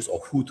to use or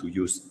who to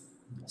use.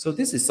 So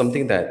this is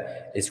something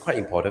that is quite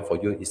important for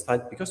you. It's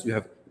like because you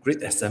have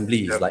great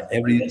assembly, it's like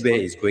everywhere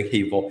is going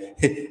haywire.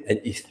 And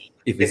if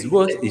it's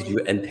worse, if you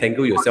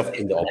entangle yourself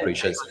in the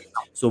operations.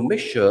 So make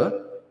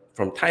sure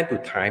from time to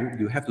time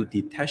you have to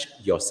detach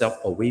yourself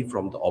away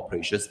from the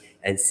operations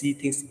and see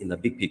things in the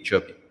big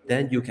picture.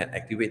 Then you can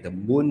activate the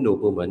moon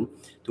nobleman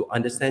to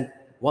understand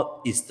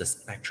what is the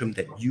spectrum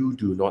that you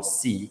do not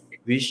see,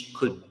 which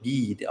could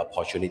be the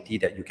opportunity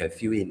that you can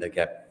fill in the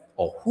gap,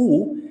 or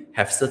who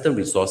have certain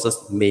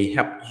resources may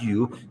help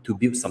you to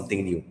build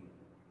something new.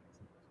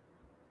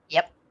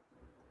 Yep.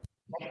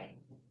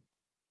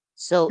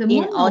 So The in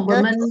moon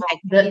order to nobleman,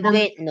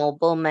 activate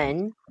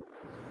nobleman,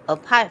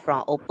 apart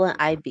from open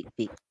eye big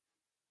big,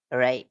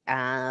 right?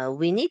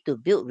 We need to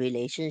build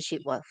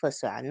relationship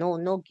first.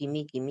 No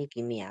gimme.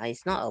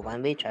 It's not a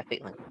one-way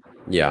traffic one.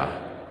 Yeah.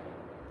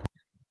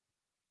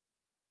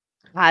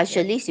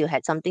 Shirley, you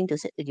had something to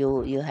say.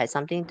 You had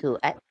something to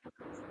add.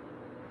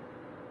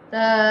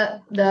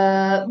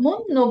 the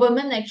moon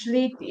nobleman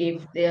actually,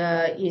 if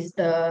there is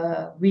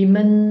the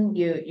women,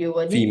 you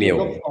will need to Female.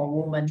 look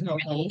for women,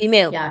 okay?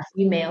 Female. Yeah,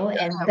 female,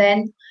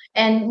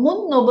 and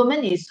moon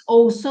nobleman is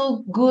also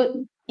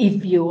good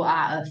if you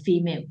are a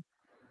female.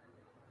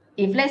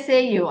 If let's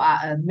say you are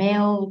a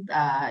male,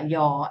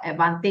 your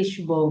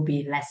advantage will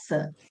be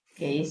lesser.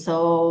 Okay,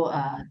 so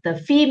the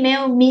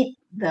female meet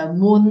the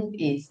moon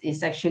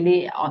is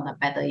actually on a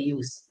better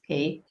use.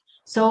 Okay,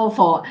 so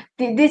for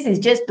this is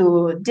just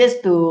to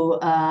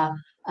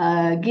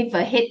give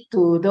a hit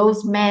to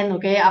those men.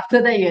 Okay,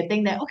 after that you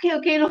think that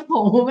okay look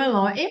for woman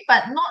or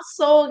but not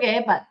so.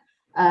 Okay, but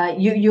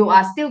you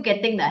are still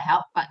getting the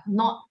help, but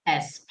not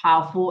as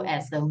powerful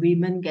as the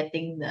women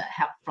getting the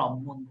help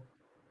from moon.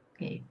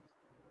 Okay.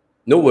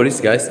 No worries,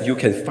 guys. You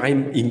can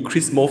find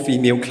increase more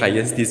female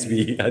clients this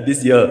week,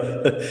 this year.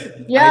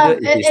 Yeah, Either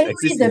it is anyway,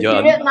 exists in the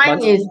your period nine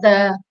month. is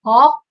the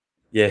hop.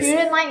 Yes.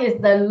 Period nine is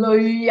the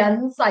女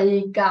人世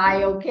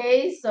界,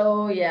 okay?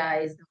 So yeah,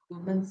 it's the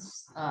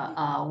woman's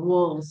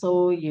world.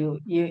 So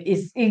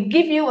it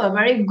give you a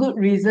very good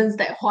reasons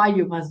that why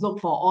you must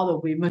look for all the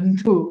women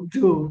to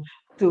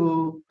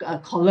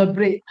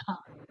collaborate.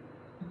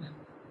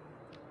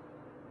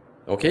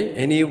 Okay.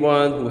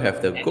 Anyone who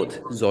have the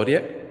good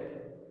zodiac?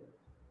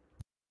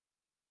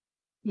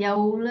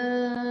 有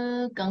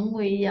啦，梗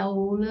會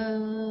有啦。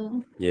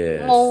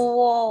 Yes.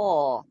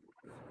 Oh,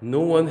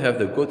 No one have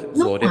the good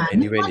No zodiac one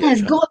anywhere in their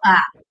has chart. got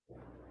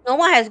no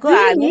one has got.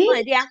 I really? move No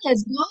already. one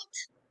has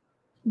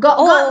got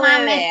Oh, my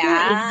wait. Matthew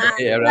in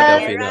Okay, Era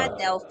Aries. Delphina.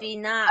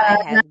 Delphina, I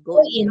have Now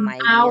goat in in my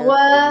year our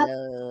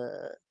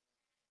pillar.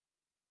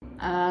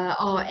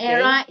 or Okay.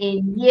 era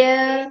in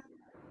year,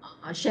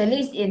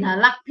 Shirley's in her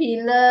luck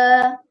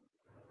pillar,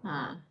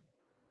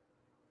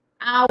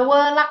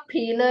 our luck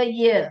pillar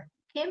year.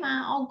 Okay,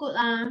 all good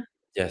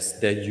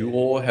Yes, then you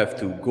all have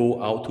to go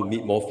out to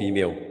meet more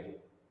female.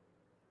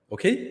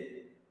 Okay?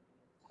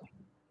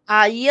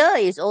 Year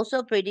is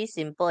also pretty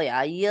simple.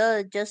 Yeah,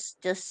 year just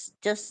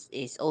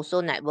is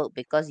also network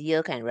because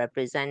year can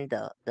represent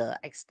the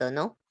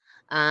external.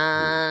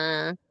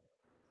 Goat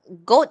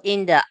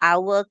in the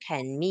hour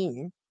can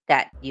mean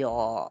that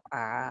your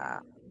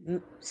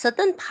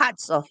certain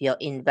parts of your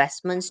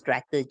investment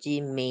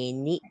strategy may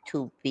need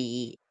to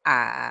be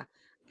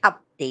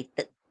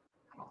updated.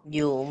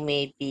 You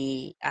may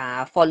be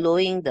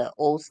following the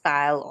old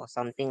style or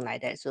something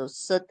like that. So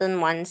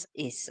certain ones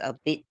is a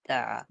bit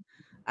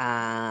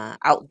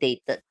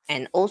outdated.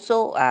 And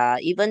also,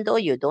 even though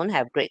you don't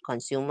have great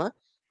consumer,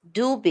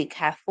 do be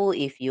careful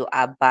if you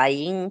are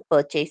buying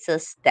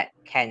purchases that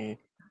can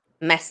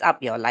mess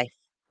up your life.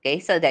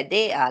 Okay, so that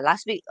day,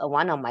 last week,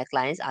 one of my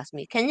clients asked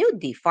me, "Can you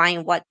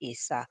define what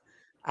is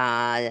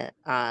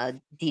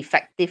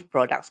defective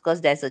products?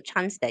 Because there's a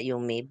chance that you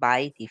may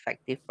buy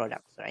defective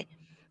products, right?"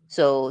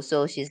 So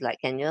she's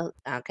like, can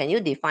you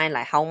define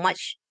like how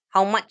much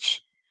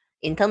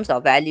in terms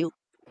of value?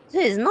 So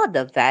it's not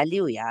the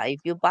value, yeah. If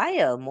you buy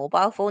a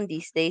mobile phone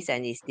these days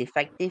and it's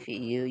defective,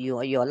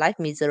 your life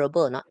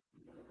miserable or not?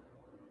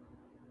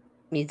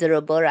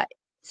 Miserable, right?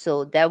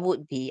 So that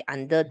would be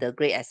under the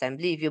great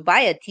assembly. If you buy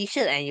a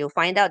T-shirt and you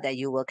find out that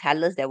you were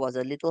careless, there was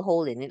a little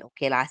hole in it.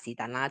 Okay lah, si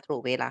dan lah, throw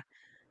away lah.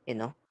 You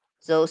know.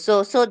 So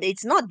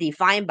it's not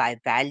defined by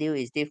value.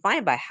 It's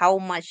defined by how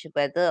much,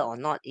 whether or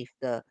not if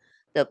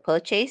the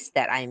purchase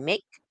that I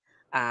make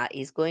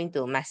is going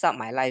to mess up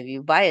my life.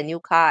 You buy a new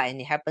car and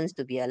it happens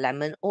to be a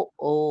lemon.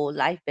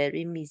 Life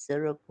very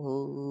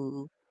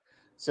miserable.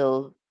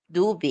 So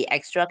do be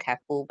extra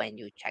careful when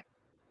you check.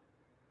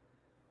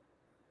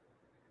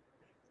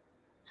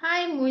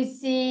 Hi,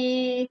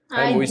 Muisi.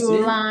 Hi, Hi, Muisi.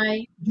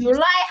 July.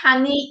 July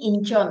Honey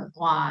Incheon.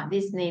 Wow,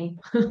 this name.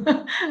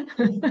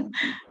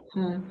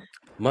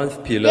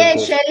 Month pillar Yeah,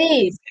 goat.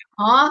 Shirley.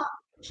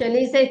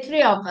 Shirley said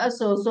three of us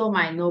also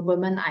my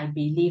nobleman, I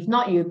believe.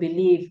 Not you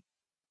believe.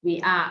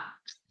 We are.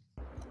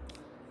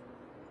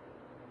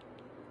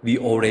 We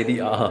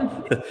already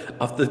are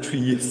after 3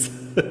 years.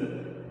 3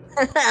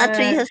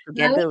 years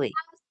together, wait.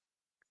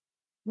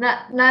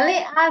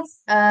 Nali asks,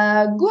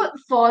 good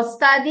for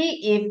study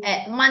if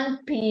at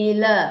month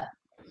pillar.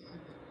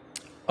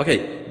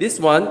 Okay, this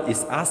one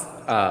is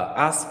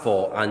ask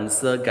for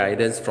answer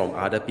guidance from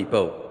other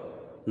people,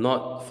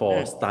 not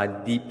for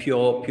study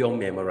pure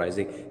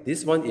memorizing.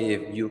 This one,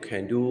 if you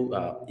can do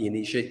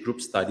initiate group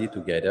study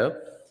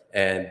together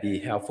and be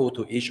helpful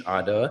to each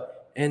other,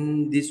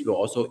 and this will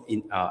also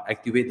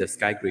activate the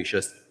sky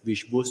gracious,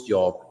 which boosts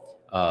your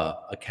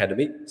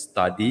academic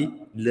study,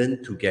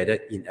 learn together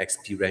in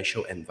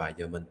experiential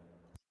environment.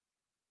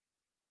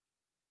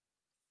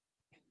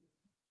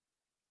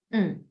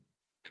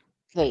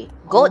 Okay,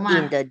 Oh good ma.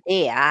 in the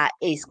day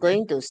is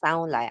going to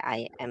sound like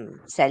I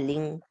am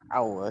selling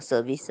our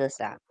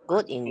services.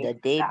 Good in the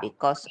day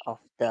because of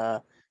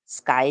the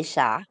sky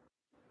sha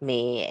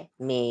may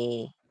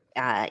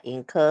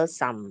incur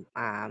some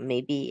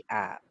maybe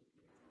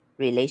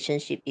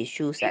relationship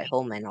issues at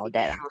home and all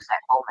that.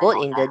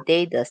 Good in the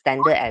day, the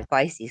standard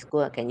advice is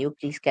good. Can you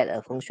please get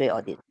a feng shui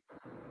audit?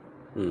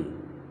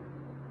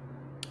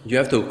 You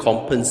have to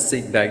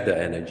compensate back the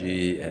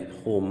energy at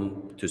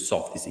home to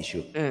solve this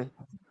issue. Mm,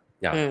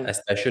 Yeah, mm,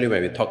 especially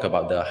when we talk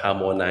about the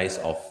harmonize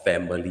of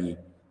family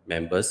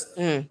members,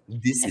 mm,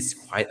 this is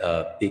quite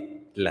a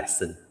big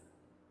lesson.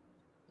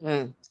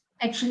 mm,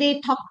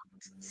 Actually,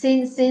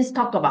 since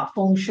talk about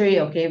feng shui,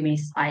 okay,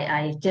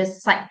 I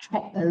just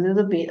sidetracked a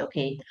little bit,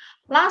 okay.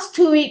 Last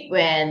week,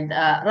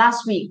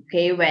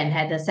 okay, when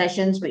had the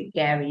sessions with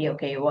Gary,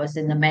 okay, was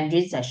in the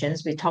Mandarin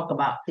sessions, we talk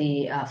about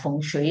the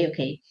feng shui,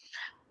 okay.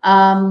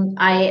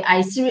 I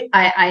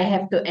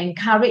have to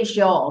encourage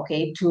you all,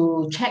 okay,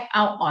 to check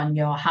out on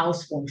your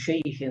house feng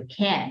shui if you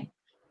can.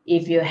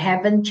 If you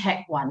haven't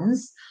checked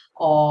once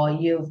or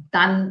you've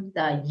done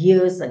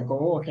years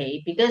ago,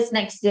 okay, because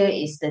next year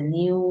is the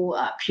new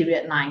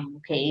period 9,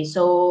 okay.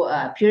 So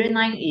period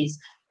 9 is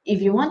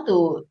if you want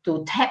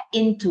to tap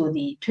into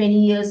the 20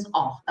 years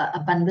of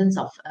abundance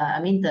of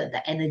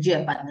the energy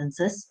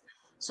abundances.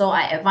 So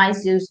I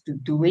advise you to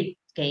do it.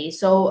 Okay,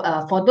 so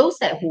for those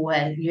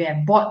you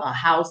have bought a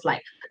house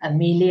like 1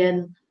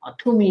 million or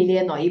 2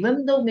 million, or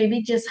even though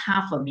maybe just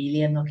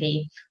 500,000,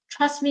 okay,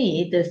 trust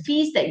me, the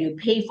fees that you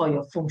pay for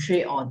your feng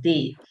shui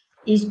audit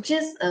is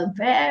just a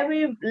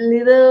very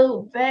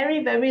little,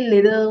 very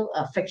little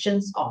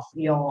fractions of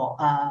your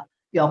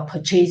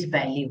purchase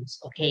values.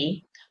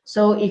 Okay,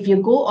 so if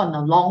you go on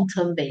a long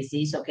term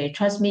basis, okay,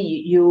 trust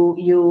me,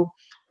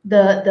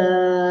 the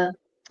the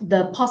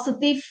the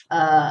positive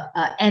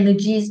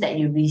energies that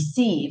you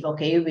receive,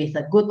 okay, with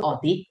a good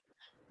audit,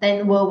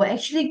 then will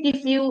actually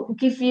give you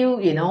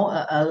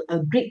a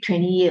great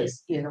 20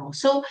 years.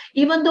 So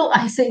even though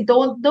I say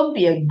don't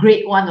be a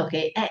great one,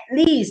 okay, at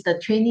least the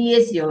 20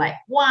 years you're like,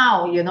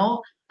 wow, you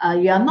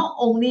are not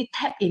only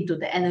tap into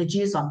the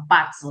energies on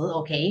Bazi,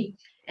 okay,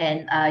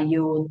 and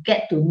you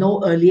get to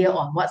know earlier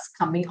on what's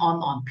coming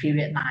on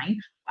period 9.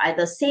 At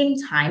the same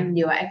time,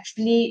 you are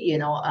actually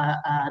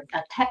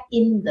tap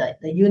in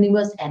the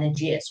universe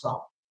energy as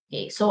well.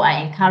 Okay, so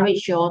I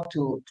encourage you all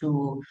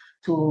to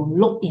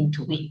look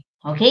into it.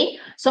 Okay,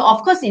 so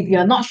of course, if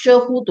you're not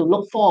sure who to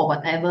look for or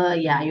whatever,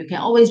 yeah, you can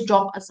always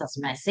drop us a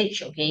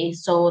message. Okay,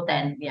 so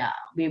then yeah,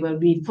 we will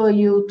refer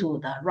you to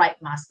the right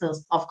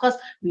masters. Of course,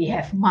 we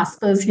have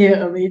masters here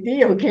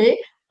already. Okay,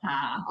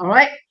 all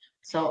right.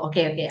 So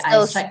okay, I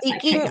So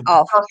sidetrack speaking a bit.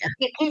 of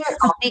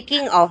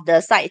speaking of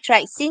the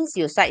sidetrack, since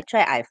you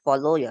sidetrack, I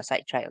follow your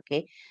sidetrack.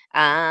 Okay,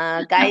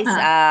 guys,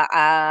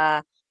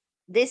 Yeah.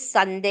 this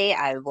Sunday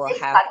I will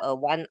have a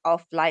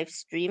one-off live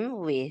stream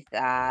with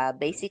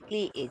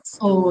basically it's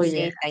to Oh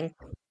yeah. say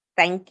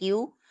thank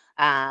you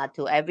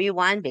to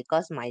everyone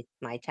because my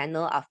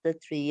channel after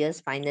 3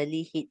 years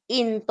finally hit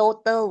in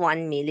total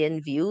 1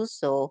 million views.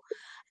 So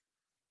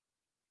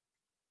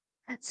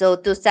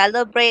to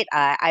celebrate,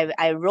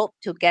 I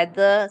roped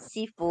together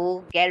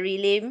Sifu, Gary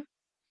Lim,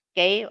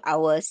 okay,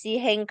 our Si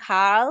Heng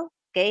Carl.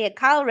 Okay,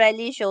 Carl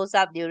rarely shows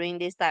up during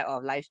this type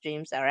of live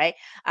streams. All right.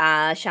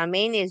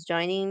 Charmaine is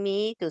joining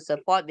me to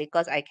support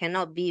because I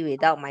cannot be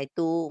without my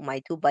two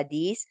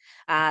buddies.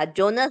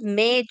 Jonas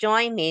may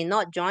join, may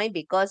not join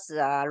because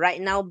right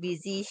now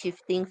busy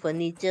shifting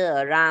furniture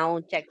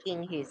around,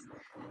 checking his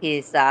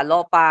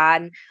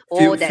lopan.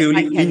 Oh, that side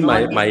Filling in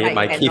cannot, my this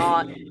side cave,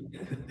 cannot. So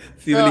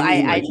filling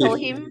in my I told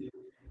cave.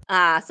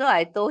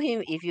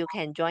 him if you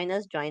can join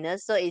us, join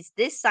us. So it's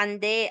this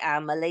Sunday,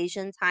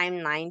 Malaysian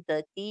time,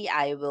 9:30.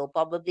 I will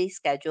probably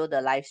schedule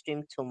the live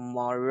stream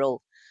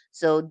tomorrow.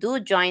 So do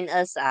join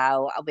us.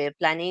 We're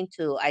planning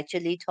to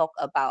actually talk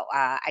about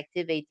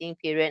activating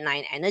period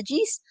 9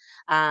 energies.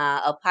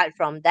 Apart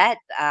from that,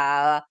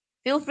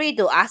 feel free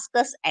to ask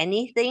us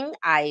anything.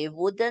 I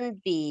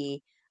wouldn't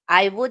be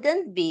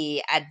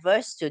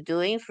adverse to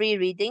doing free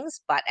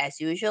readings, but as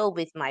usual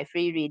with my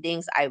free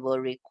readings, I will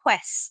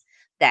request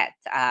that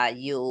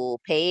you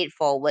pay it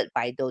forward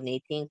by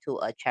donating to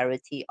a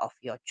charity of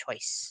your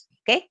choice.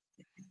 Okay?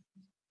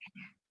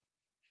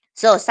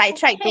 So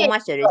sidetrack too Okay.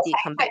 much already.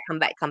 Come back, come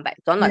back, come back.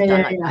 Don't Yeah, like, don't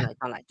yeah, like, don't yeah. like,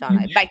 don't like, don't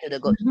like. Back to the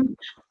good.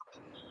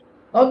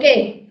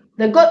 Okay,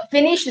 the good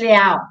finish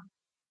liao.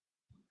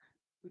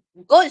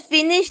 Good,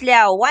 finish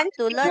liao. Want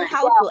to learn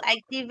how to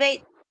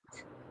activate?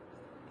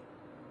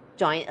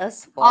 Join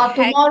us for hack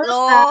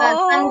Tomorrow,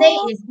 Sunday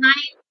lor. is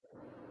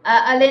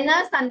 9,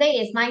 Elena, Sunday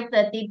is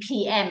 9:30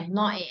 p.m.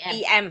 not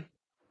a.m.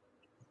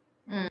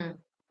 PM.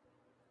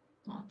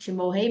 全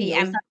部起唔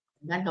到身， PM.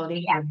 而家9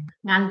點半，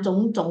眼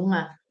腫腫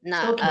啊，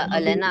 Nah, so cannot do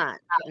it. Elena,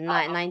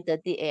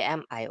 9:30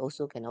 a.m. I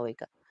also cannot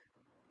wake up.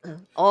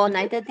 Oh,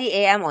 9:30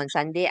 a.m. on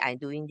Sunday I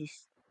doing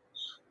this.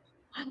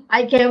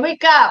 I can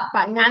wake up,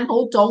 but 眼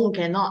好腫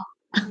cannot.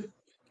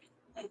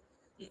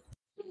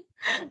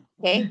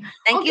 Okay.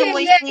 Thank you,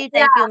 Okay, yes, Moisty. yeah.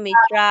 Thank you,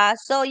 Mitra.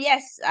 So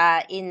yes,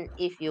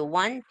 if you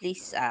want,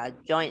 please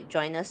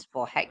join us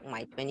for Hack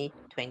My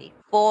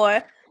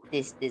 2024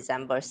 this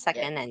December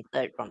 2nd and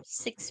 3rd from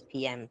 6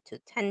 p.m. to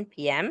 10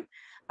 p.m.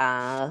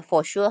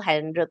 For sure,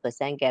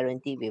 100%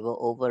 guarantee we will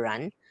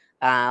overrun.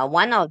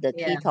 One of the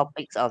key Yeah.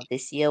 topics of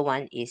this year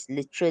one is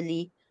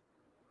literally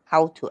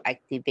how to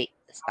activate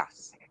the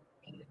stars,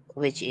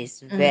 which is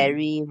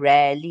very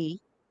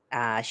rarely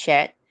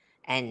shared,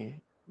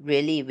 and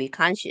really we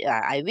can't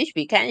I wish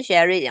we can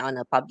share it on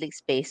a public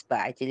space, but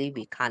actually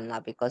we can't lah,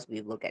 because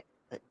we will get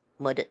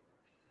murdered.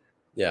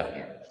 Yeah.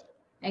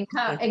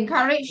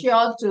 Encourage you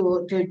all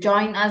to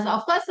join us.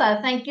 Of course,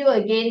 thank you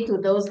again to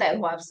those that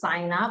who have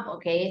signed up.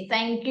 Okay,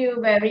 thank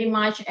you very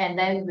much. And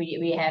then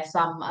we have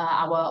some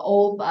our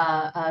old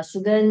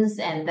students,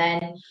 and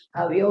then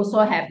we also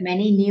have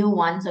many new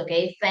ones.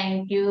 Okay,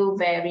 thank you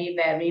very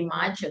very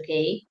much.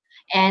 Okay,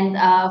 and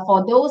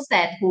for those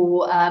that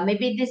who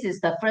maybe this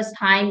is the first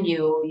time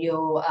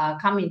you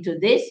come into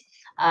this.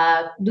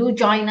 Do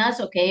join us,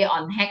 okay,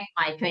 on Hack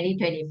My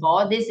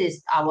 2024. This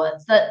is our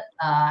third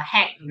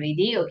hack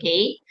already,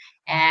 okay.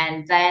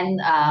 And then,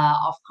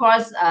 of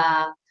course,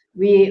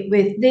 we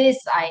with this,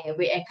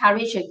 we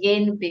encourage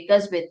again,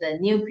 because with the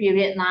new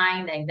period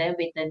 9, and then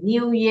with the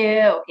new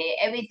year, okay,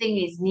 everything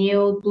is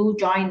new. Do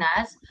join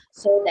us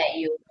so that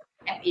you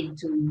tap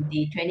into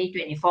the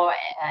 2024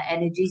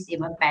 energies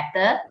even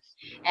better.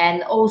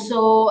 And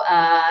also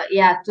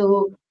yeah,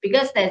 to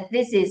because that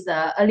this is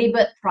the early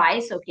bird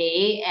price,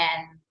 okay,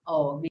 and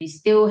we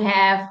still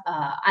have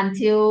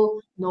until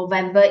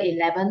November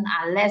 11,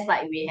 unless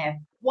like we have,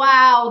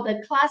 wow,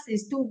 the class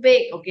is too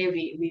big, okay,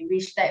 we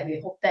wish that, we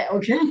hope that,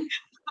 okay.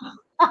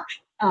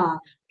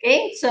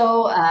 Okay,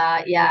 so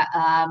yeah,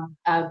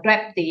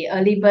 grab the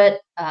early bird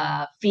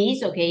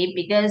fees, okay,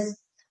 because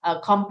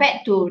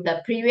compared to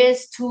the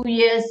previous 2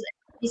 years,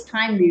 this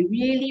time we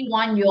really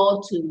want you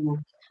all to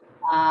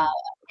uh,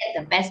 get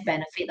the best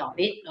benefit of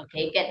it,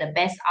 okay, get the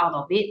best out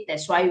of it.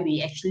 That's why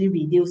we actually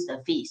reduce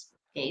the fees,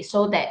 okay,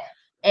 so that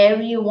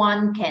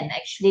everyone can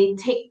actually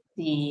take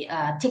the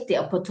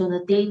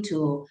opportunity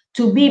to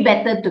be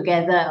better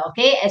together,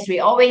 okay. As we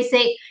always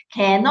say,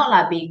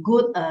 cannot be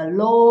good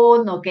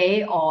alone,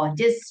 okay, or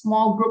just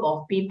small group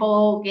of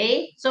people,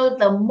 okay. So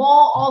the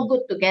more all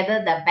good together,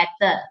 the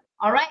better.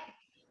 All right,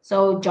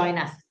 so join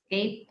us,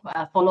 okay.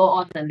 Follow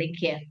on the link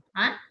here,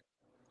 huh?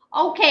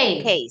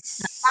 Okay. Okay,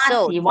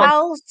 so You want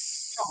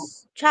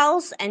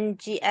Charles and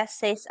GS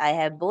says, I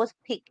have both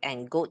pig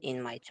and goat in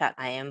my chart.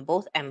 I am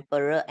both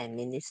emperor and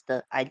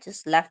minister. I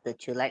just left the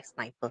chillax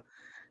sniper.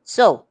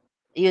 So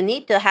you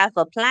need to have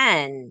a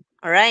plan,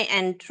 all right?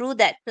 And through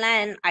that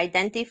plan,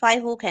 identify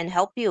who can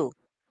help you.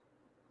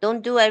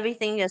 Don't do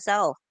everything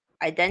yourself.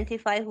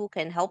 Identify who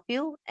can help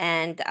you,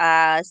 and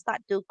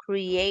start to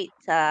create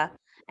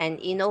and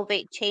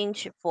innovate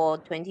change for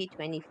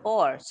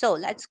 2024. So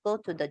let's go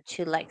to the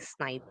chillax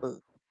sniper.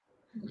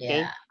 Yeah.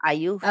 Okay, are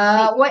you fit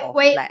or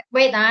flat?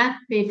 Wait.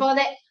 Before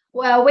that,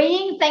 well, Wei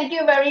Ying, thank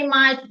you very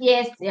much.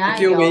 Yes, Thank yeah,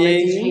 you, your Wing.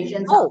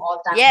 registrations are Oh,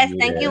 all done. yes,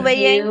 thank you, Yeah. Wei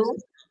Thank Ying. you.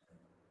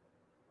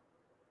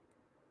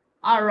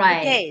 All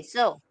right. Okay,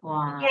 so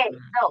Wow.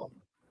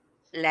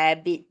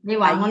 Rabbit, 你 are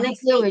話我 you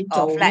next year fit 會 or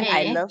做 flat?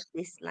 I 咩？ love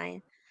this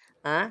line.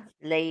 Huh?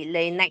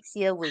 Lay next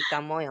year we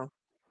come on.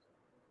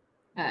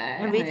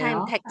 Every 係 time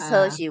咯，text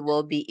her, she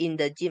will be in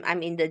the gym.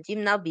 I'm in the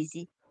gym now,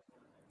 busy.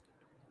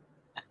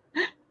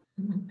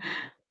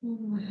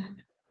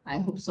 I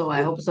hope so,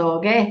 I hope so.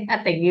 OK，一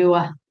定要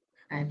啊，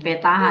別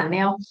打閒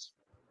了。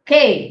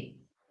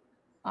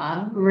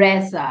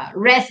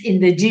OK，rest in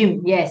the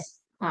gym.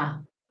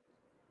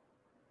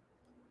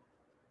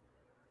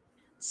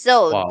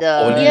 Yes，So Wow, the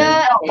only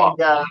year and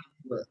the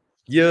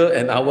year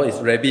and hour is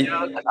rabbit.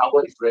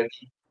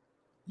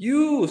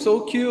 You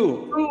so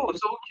cute.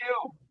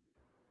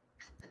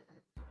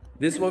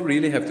 This one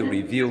really have to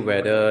review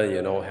whether,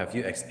 have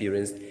you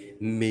experienced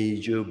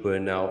major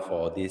burnout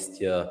for this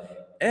year.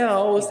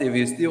 Else, if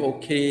you're still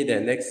okay,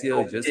 then next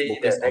year you just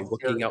focus on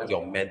working out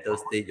your mental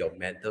state, your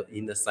mental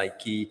inner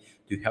psyche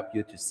to help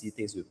you to see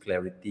things with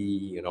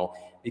clarity,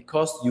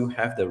 because you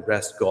have the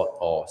rest God,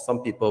 or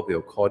some people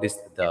will call this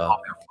the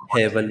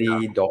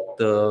heavenly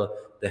doctor,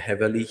 the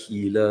heavenly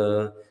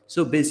healer.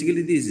 So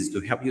basically, this is to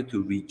help you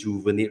to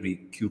rejuvenate,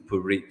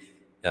 recuperate.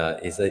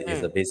 It's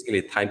a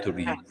basically time to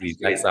relax,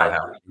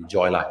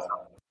 enjoy lah.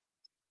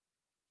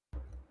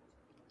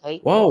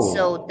 okay.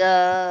 So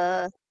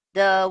Wow.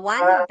 the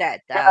one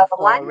that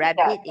for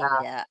rabbit in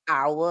the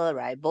hour,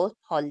 right? Both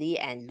Holly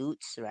and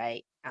Lutz,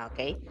 right?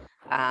 Okay.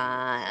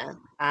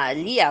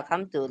 Lee, I'll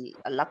come to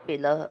luck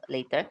pillar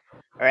later.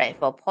 All right.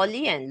 For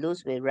Polly and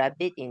Luz with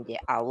rabbit in the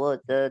hour,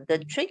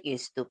 the trick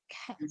is to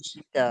catch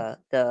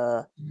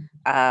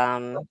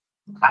um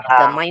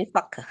the mind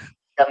fuck.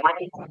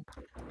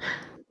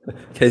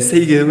 Can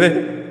say again,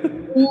 man?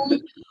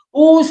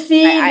 烏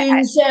絲I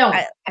亂上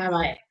，I 係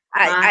咪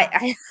I I 啊？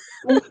 I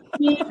烏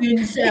絲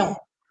亂上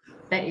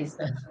，that is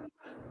the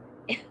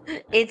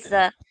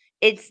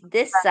it's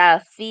this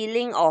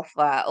feeling of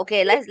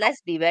okay,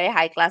 let's be very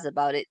high class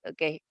about it,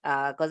 okay,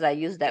 because I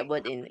use that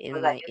word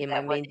in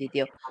my main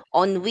video.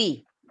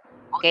 Ennui.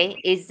 Okay,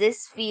 is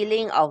this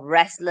feeling of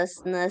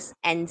restlessness,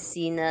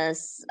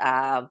 emptiness,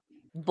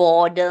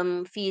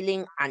 boredom,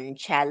 feeling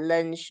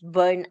unchallenged,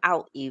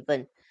 burnout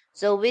even.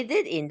 So with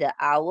it in the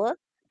hour,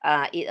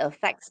 it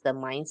affects the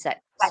mindset.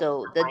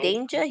 So the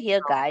danger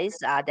here, guys,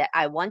 that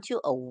I want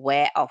you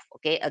aware of.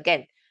 Okay,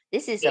 again,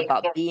 this is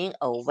about being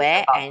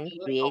aware and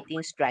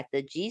creating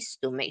strategies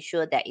to make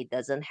sure that it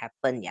doesn't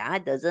happen. Yeah,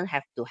 it doesn't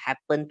have to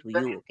happen to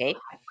you. Okay.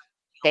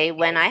 Okay,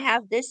 when I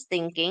have this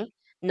thinking,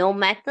 no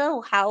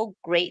matter how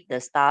great the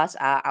stars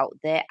are out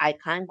there, I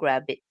can't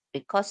grab it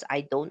because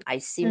I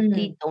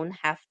simply don't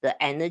have the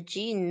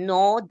energy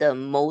nor the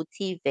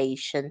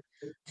motivation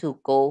to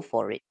go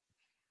for it.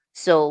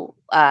 So,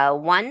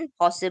 one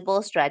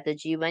possible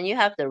strategy when you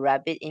have the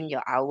rabbit in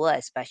your hour,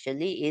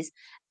 especially, is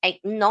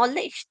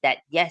acknowledge that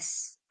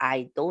yes,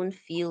 I don't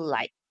feel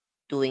like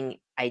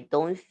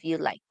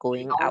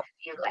going out,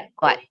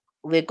 but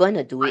we're going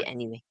to do it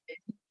anyway.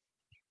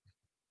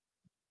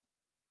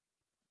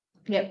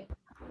 yep.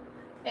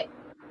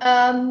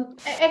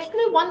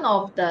 Actually, one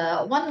of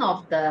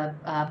the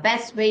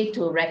best way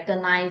to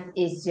recognize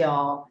is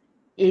your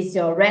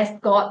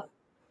rest god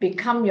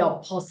become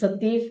your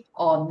positive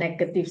or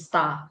negative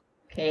star.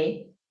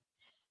 Okay,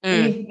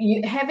 Mm, if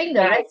you having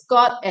the rest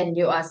god and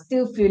you are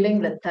still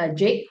feeling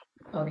lethargic,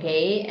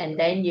 okay, and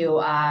then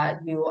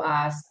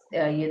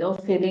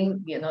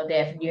feeling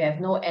that you have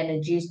no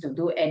energies to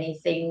do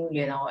anything,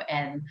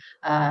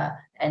 uh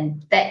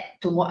and that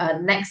tomorrow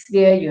next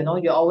year you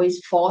always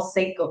fall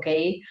sick,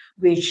 okay,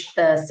 which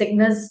the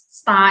sickness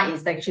star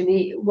is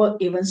actually work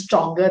even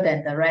stronger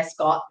than the rest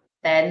god,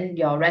 then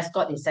your rest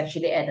god is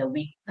actually at a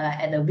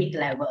weak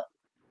level.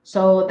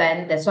 So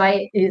then that's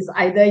why it's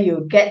either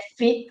you get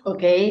fit,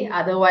 okay,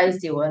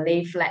 otherwise you will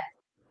lay flat,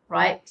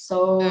 right?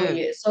 So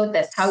mm.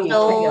 that's how you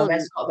check your So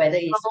rest score whether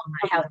it's on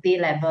a healthy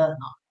level or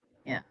not.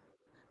 Yeah.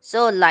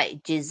 So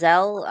like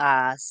Giselle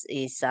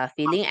is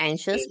feeling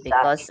anxious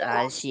because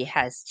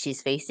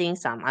she's facing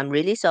some. I'm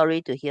really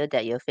sorry to hear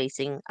that you're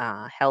facing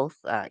health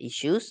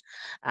issues.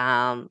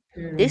 Um,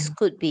 this Mm.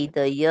 could be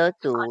the year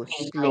to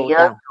slow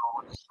down,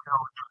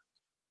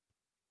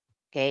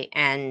 okay,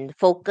 and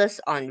focus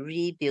on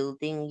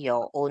rebuilding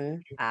your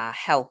own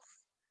health,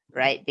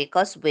 right?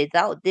 Because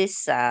without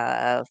this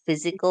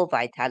physical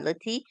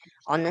vitality,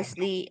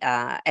 honestly,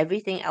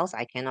 everything else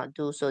I cannot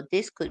do. So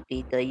this could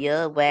be the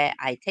year where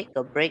I take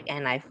a break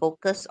and I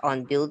focus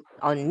on build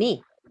on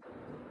me.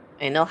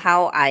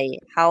 How I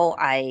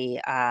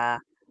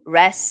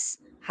rest,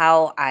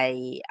 how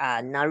I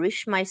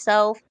nourish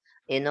myself,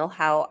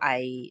 how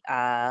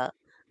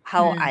Mm.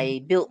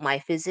 I build my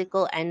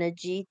physical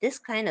energy, this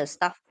kind of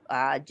stuff.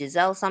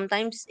 Giselle,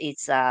 sometimes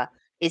it's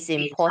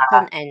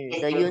important, and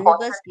the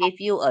universe gave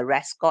you a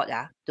rest god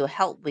to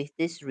help with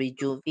this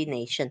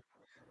rejuvenation.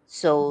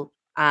 So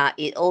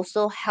it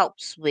also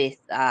helps with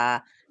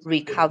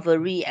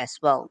recovery as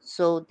well.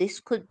 So this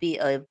could be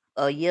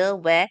a year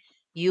where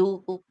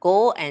you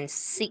go and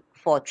seek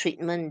for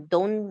treatment.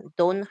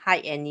 Don't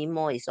hide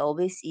anymore. It's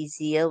always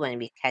easier when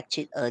we catch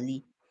it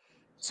early.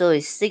 So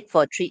it's seek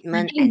for I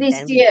treatment think and this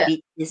then we year,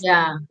 beat this.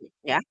 yeah,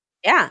 Yeah.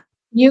 Yeah.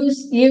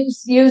 use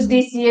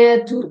this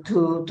year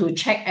to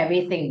check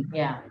everything.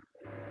 Yeah.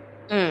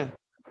 Mm.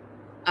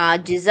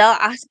 Giselle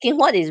asking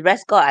what is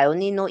rest god. I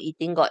only know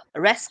eating god.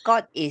 Rest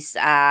god is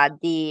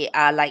the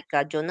like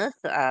Jonas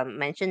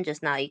mentioned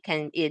just now.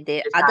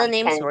 The other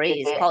names for it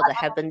is called the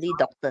heavenly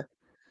doctor.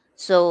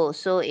 So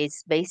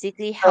it's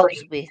basically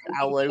helps with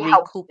our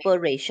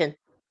recuperation.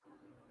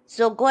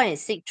 So go and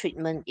seek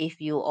treatment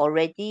if you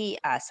already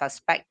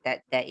suspect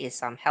that there is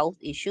some health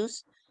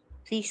issues.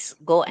 Please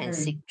go and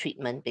seek Mm.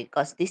 treatment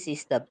because this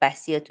is the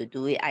best year to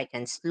do it. I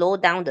can slow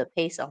down the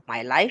pace of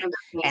my life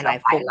and I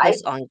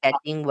focus on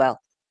getting well.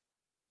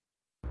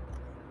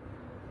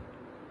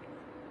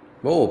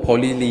 Oh,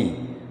 Polly Lee,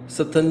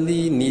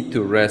 certainly need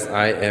to rest.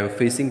 I am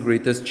facing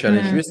greatest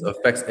challenge, which Mm.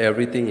 affects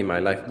everything in my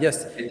life.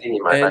 Yes,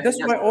 and that's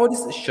why all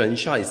this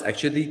Shensha is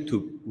actually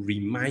to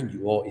remind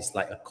you all. It's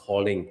like a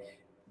calling.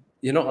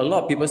 You know, a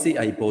lot of people say,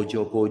 "I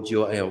bojo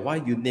bojo," why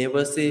you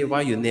never say?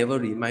 Why you never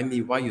remind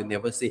me? Why you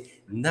never say?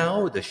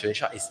 Now the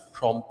Shensha is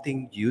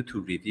prompting you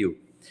to review.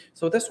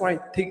 So that's why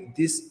take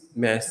this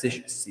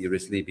message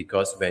seriously,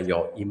 because when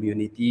your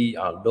immunity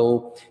are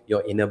low,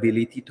 your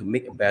inability to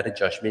make a better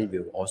judgment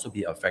will also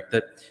be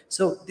affected.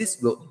 So this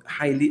will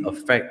highly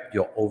affect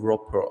your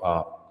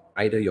overall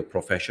either your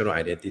professional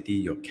identity,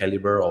 your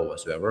caliber, or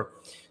whatsoever.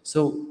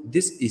 So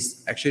this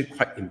is actually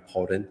quite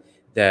important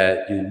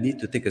that you need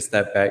to take a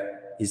step back.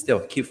 Instead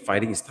of keep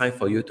fighting, it's time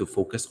for you to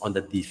focus on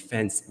the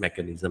defense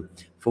mechanism.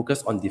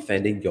 Focus on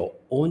defending your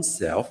own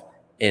self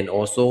and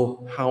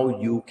also how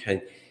you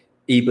can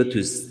able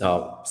to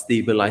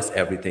stabilize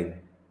everything.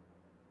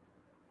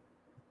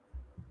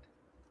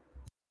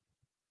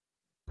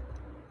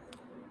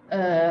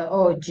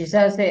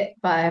 Giselle said,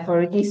 but I've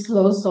already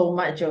slowed so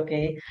much.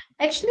 Okay,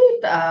 actually,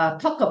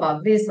 talk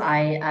about this.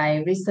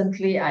 I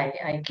recently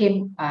I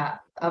came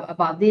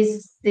about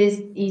this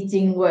易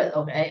经 word.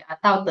 Okay,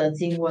 道德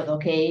经 word.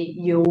 Okay,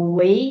 有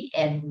为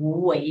and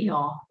无为.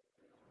 Oh,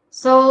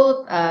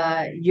 so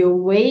有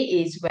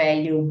为 is where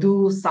you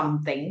do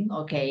something.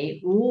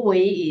 Okay, 无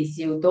为 is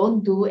you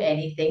don't do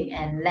anything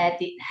and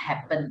let it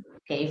happen.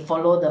 Okay,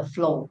 follow the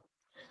flow.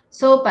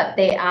 So, but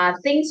there are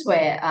things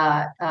where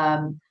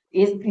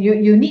is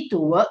you need to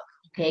work.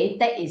 Okay,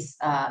 that is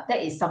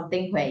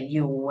something where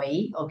you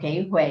weigh.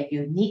 Okay, where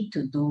you need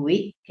to do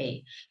it.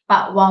 Okay,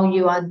 but while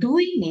you are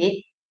doing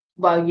it,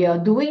 while you are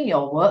doing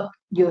your work,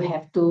 you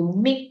have to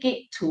make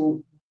it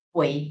to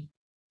weigh.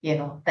 You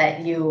know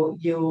that you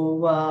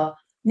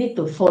need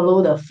to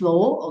follow the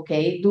flow.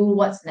 Okay, do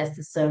what's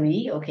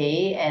necessary.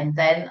 Okay, and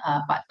then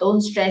but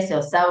don't stress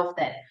yourself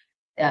that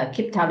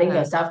keep telling Mm.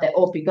 yourself that,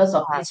 oh, because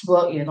of this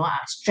work,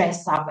 I'm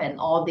stressed up and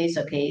all this.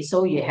 Okay,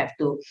 so you have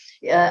to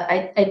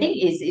I think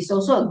it's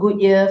also a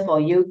good year for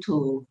you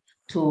to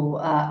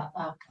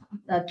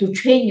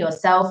train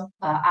yourself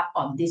up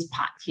on this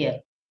part here.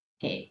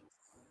 Okay,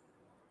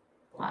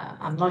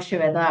 I'm not sure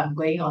whether I'm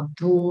going on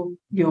too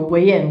有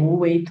为 and 无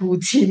为 too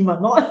chim or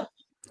not.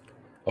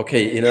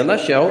 Okay, in a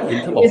nutshell,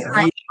 It's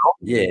like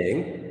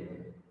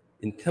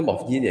in terms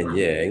of yin and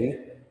yang,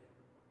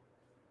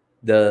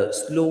 the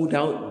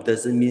slowdown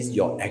doesn't mean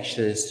your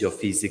actions, your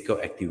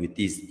physical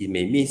activities. It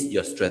may mean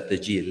your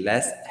strategy,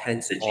 less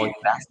hands-on,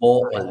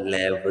 more on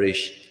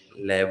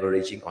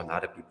leveraging on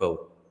other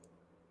people.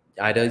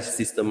 Either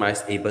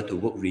systemized, able to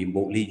work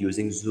remotely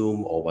using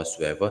Zoom or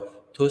whatsoever.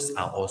 Those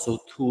are also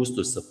tools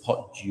to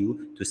support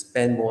you to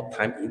spend more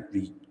time in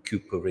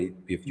recuperate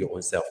with your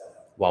own self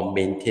while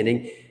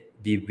maintaining.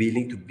 Be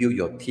willing to build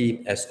your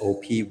team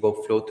SOP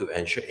workflow to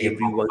ensure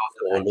everyone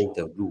follow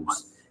the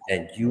rules,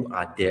 and you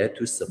are there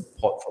to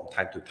support from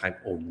time to time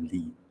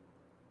only.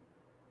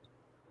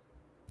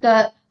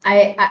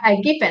 I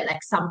give an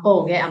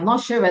example. Okay, I'm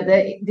not sure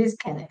whether this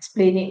can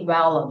explain it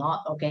well or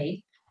not.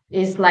 Okay,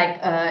 it's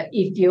like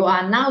if you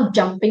are now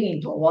jumping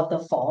into a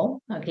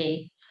waterfall.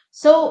 Okay,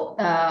 so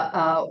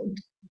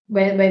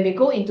when we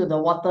go into the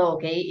water.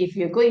 Okay, if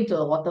you go into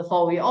a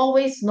waterfall, we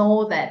always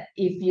know that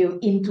if you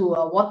into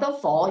a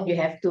waterfall, you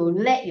have to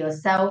let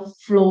yourself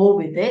flow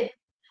with it.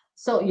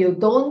 So you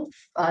don't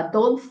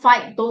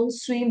fight, don't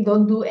swim,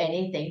 don't do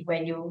anything.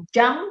 When you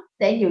jump,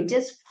 then you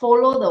just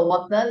follow the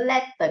water,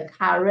 let the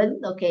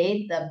current,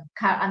 okay, the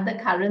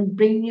undercurrent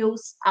bring you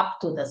up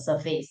to the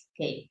surface.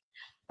 Okay,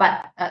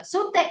 but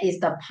so that is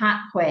the part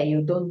where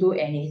you don't do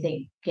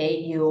anything. Okay,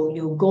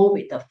 you go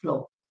with the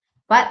flow.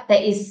 But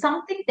there is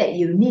something that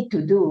you need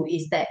to do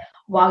is that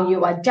while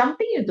you are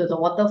jumping into the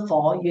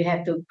waterfall, you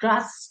have to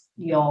grasp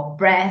your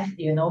breath.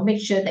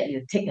 Make sure that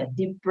you take a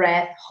deep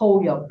breath,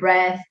 hold your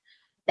breath,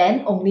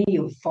 then only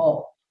you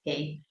fall.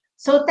 Okay,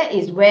 so that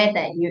is where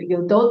that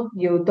you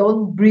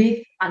don't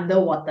breathe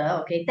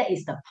underwater. Okay, that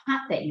is the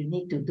part that you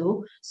need to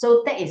do.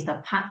 So that is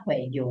the part where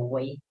you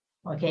wait.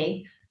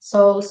 Okay,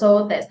 so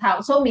that's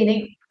how. So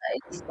meaning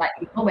it's like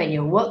when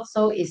you work.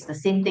 So it's the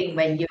same thing.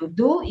 When you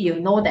do, you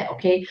know that,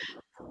 okay,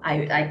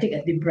 I take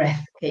a deep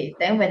breath. Okay,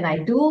 then when I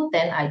do,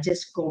 then I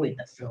just go with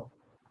the flow.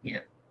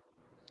 Yeah.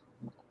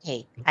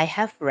 Okay, I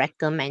have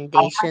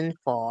recommendation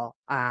for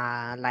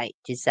like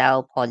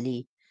Giselle,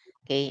 Polly.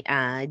 Okay,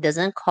 it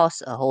doesn't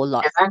cost a whole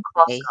lot.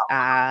 Okay,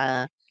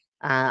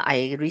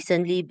 I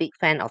recently big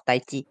fan of Tai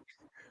Chi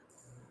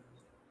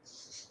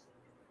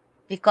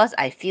because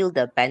I feel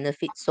the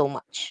benefit so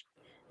much.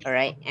 All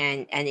right,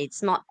 and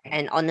it's not,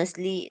 and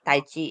honestly, Tai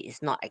Chi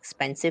is not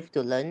expensive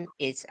to learn.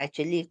 It's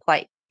actually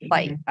quite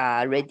Mhm.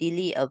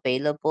 readily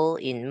available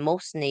in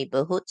most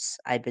neighborhoods,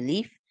 I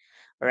believe,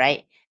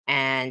 right?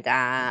 And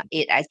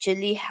it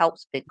actually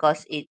helps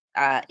because it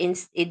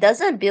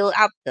doesn't build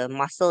up the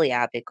muscle,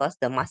 yeah, because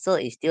the muscle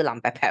is still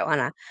on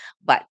one,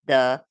 but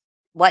the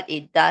what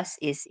it does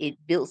is it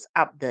builds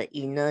up the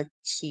inner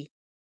chi.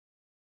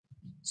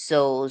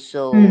 So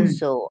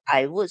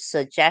I would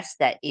suggest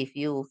that if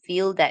you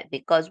feel that,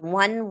 because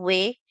one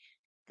way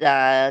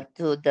the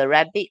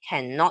rabbit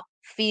cannot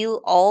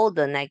feel all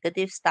the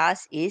negative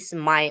stars is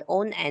my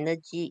own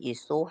energy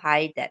is so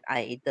high that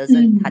it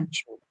doesn't Mm.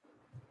 touch me.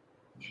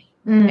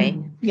 Okay,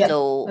 Yep.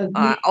 so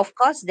Agree. of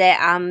course there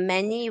are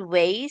many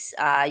ways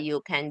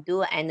you can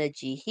do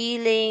energy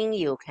healing.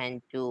 You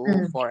can do,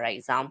 Mm. for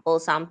example,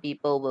 some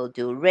people will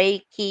do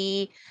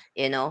Reiki,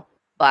 you know.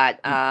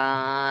 But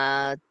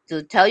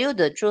to tell you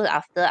the truth,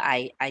 after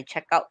I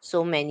check out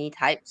so many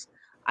types,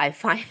 I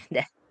find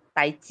that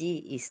Tai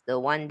Chi is the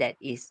one that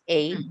is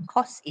A, Mm.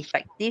 cost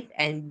effective,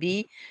 and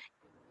B,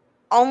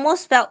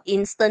 almost felt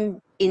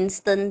instant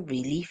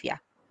relief. Yeah.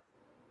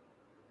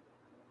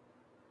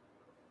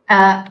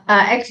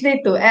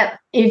 Actually, to add,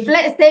 if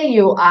let's say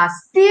you are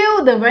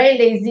still the very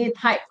lazy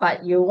type,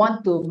 but you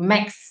want to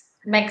max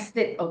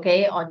it,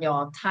 okay, on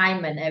your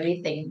time and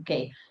everything,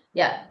 okay,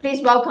 yeah,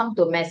 please welcome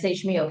to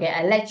message me, okay.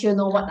 I let you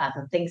know what are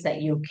the things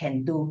that you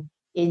can do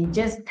in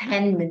just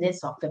 10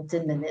 minutes or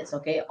 15 minutes,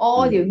 okay.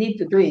 All you need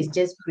to do is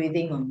just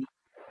breathing only,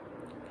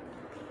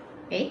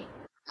 okay.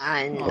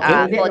 And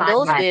Okay. Is it for like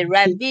those with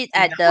rabbit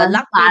at the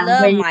luck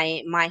pillar,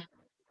 my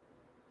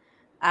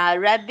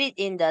rabbit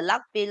in the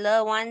luck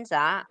pillar ones,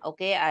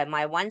 okay,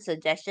 my one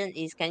suggestion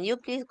is, can you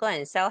please go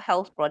and sell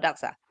health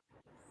products?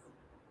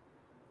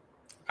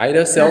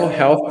 Either sell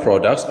health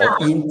products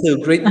or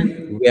integrate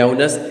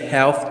wellness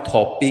health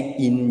topic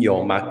in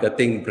your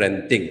marketing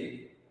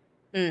branding.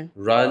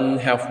 Run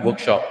health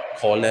workshop,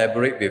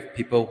 collaborate with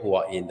people who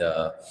are in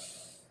the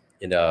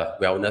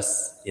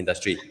wellness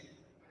industry.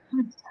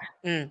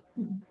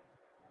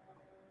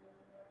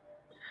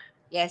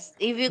 Yes,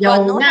 if you got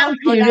Dầu no ngang health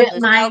product period to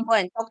này. sell, go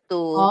and talk to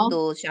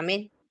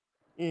Xiaomin.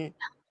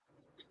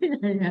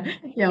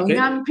 Dầu Okay.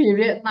 ngang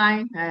period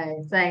này.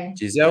 Thanks.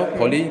 Giselle, Okay.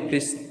 Polly,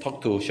 please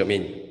talk to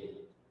Shamin.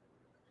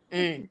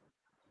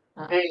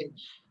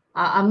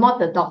 I'm not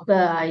the doctor.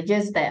 I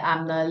just that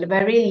I'm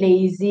very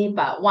lazy,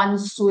 but one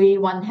sweet,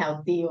 one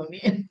healthy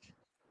only.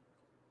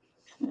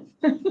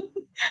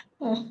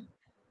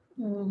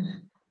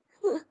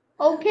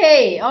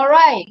 Okay, all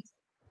right.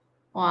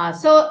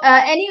 So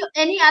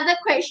any other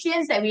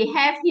questions that we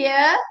have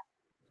here?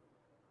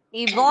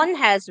 Yvonne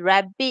has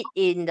rabbit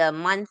in the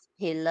month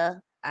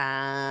pillar.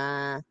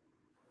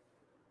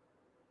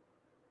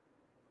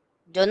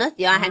 Jonas,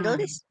 do you want to handle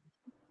this?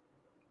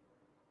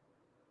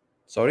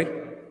 Sorry?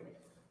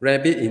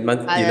 Rabbit in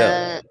month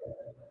pillar.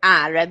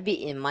 Rabbit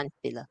in month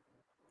pillar.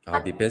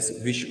 Depends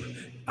which,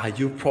 are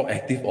you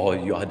proactive or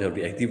you are the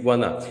reactive one?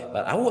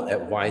 But I would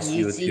advise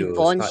you to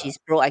Yvonne, start. she's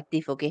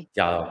proactive, okay?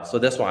 Yeah, so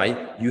that's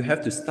why you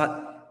have to start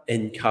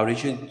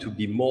encouraging to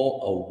be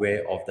more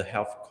aware of the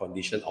health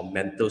condition or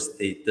mental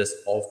status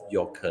of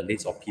your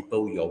colleagues or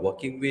people you're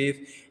working with,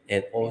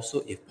 and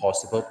also, if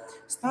possible,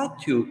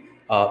 start to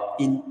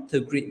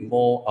integrate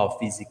more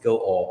physical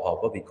or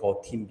what we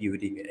call team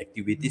building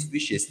activities,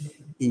 which is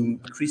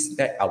increase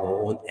back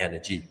our own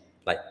energy,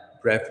 like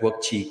breath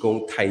work,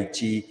 qigong, tai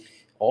chi,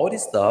 all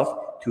this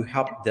stuff to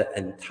help the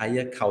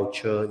entire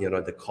culture,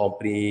 the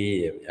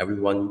company,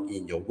 everyone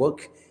in your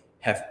work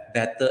have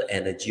better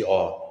energy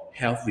or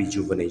health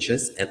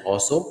rejuvenations, and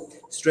also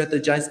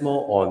strategize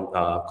more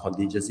on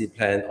contingency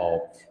plan,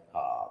 or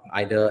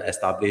either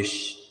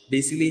establish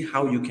basically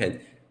how you can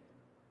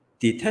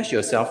detach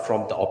yourself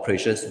from the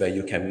operations where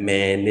you can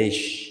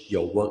manage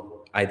your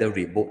work either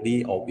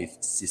remotely or with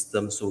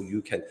systems, so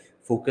you can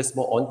focus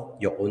more on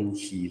your own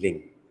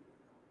healing.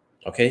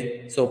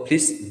 Okay, so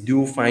please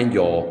do find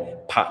your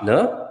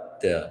partner,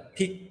 the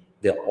pig,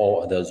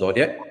 or the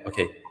zodiac.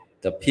 Okay,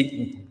 the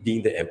pig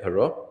being the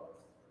emperor,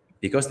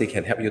 because they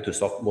can help you to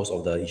solve most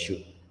of the issue.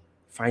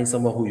 Find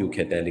someone who you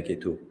can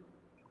delegate to.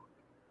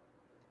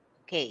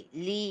 Okay,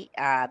 Lee,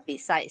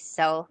 besides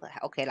sell,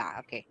 okay lah,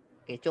 okay.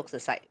 Okay, jokes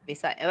aside,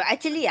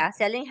 actually,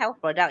 selling health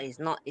product is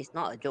not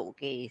a joke,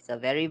 okay? It's a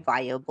very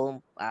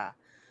viable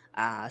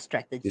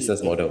strategy, Business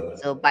okay? model.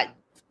 So, but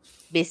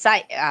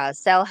beside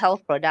sell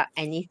health product,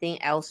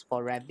 anything else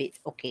for rabbit?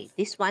 Okay,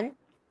 this one,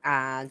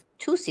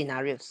 two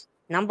scenarios.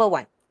 Number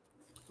one,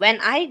 when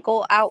I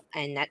go out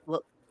and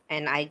network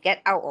and I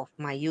get out of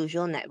my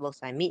usual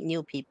networks, I meet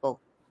new people.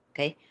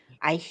 Okay,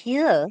 I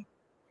hear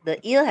the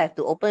ear have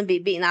to open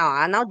big big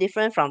now. Now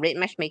different from red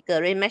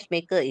matchmaker. Red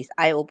matchmaker is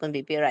eye open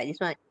big big, right? This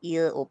one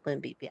ear open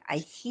big big. I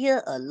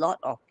hear a lot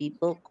of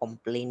people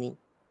complaining.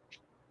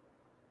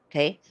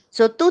 Okay,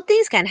 so two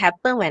things can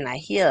happen when I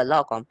hear a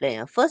lot of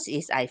complaint. First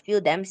is I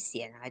feel damn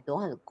sian. I don't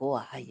want to go.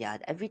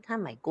 Every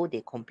time I go,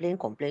 they complain.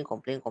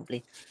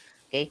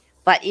 Okay,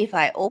 but if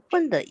I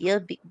open the ear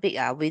big big,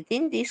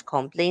 within these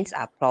complaints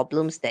are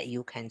problems that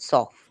you can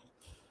solve.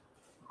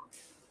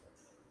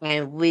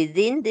 And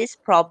within these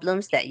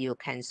problems that you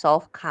can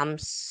solve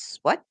comes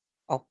what?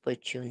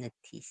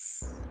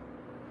 Opportunities.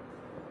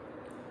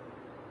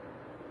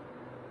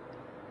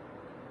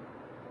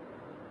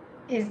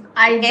 It's Okay,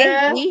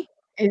 either Lee?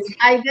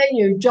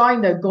 you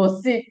join the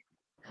gossip,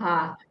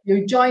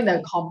 you join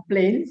the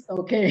complaints,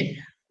 okay,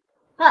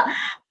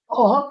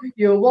 or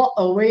you walk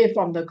away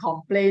from the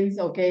complaints,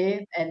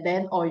 okay, and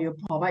then or you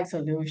provide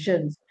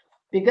solutions,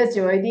 because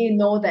you already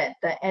know that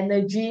the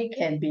energy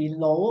can be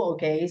low,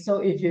 okay. So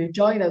if you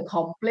join the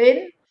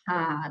complaint,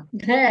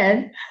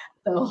 then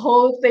the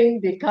whole thing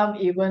become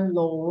even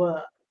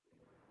lower.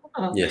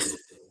 Yes.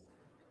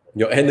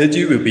 Your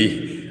energy will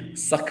be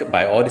sucked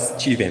by all this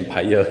chief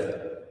empire.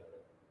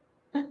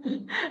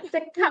 即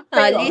刻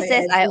飛落 Lee 去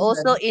says, I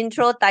also assistant.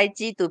 intro Tai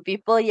Chi to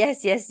people.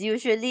 Yes,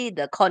 usually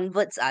the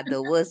converts are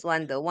the worst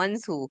one. The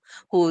ones who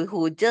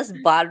just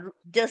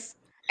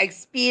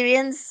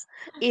experience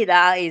it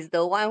is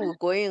the one who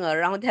going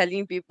around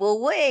telling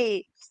people,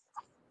 wait,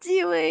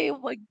 oh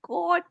my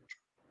god.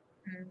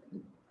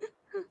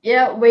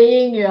 Yeah, Wei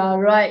Ying, you are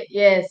right.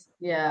 Yes,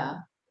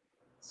 yeah.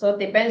 So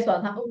depends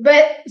on how.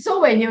 But so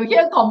when you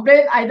hear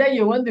complaint, either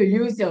you want to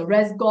use your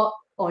rest god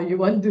or you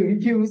want to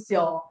use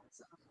your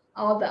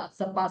all the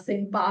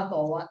surpassing path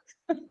or what.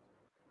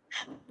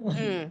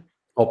 Mm.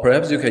 Or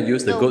perhaps you can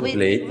use the So goat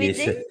blade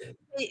within instead.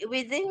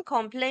 within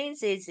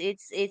complaints,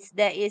 it's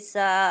there is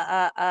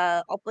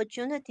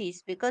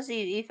opportunities, because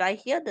if I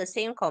hear the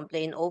same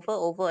complaint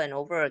over and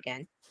over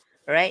again,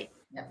 right?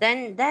 Yeah.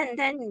 Then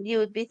you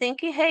would be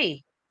thinking,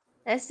 hey,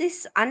 there's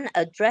this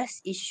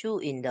unaddressed issue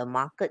in the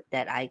market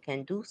that I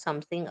can do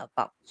something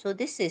about. So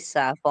this is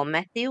for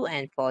Matthew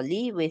and for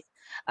Lee with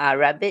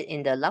rabbit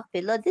in the luck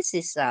pillar. This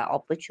is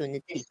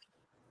opportunity.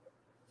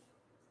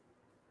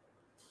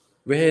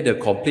 Where the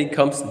complaint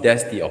comes,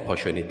 that's the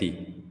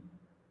opportunity.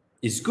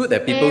 It's good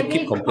that people keep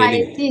Every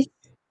complaining. crisis,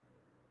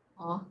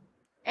 oh,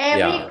 every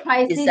Yeah.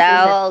 crisis is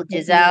an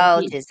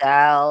opportunity.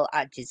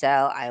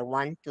 Giselle, I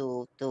want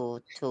to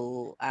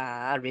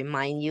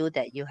remind you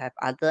that you have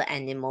other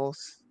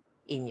animals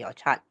in your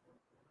chart.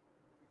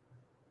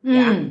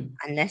 Yeah,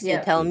 unless you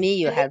Yeah. tell me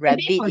you have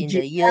Maybe rabbit for in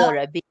the year, Giselle,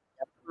 rabbit in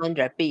the month,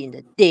 rabbit in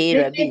the day,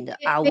 rabbit in the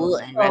maybe hour,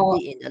 and for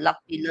rabbit in the luck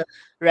pillar,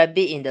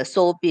 rabbit in the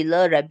soul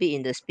pillar, rabbit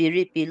in the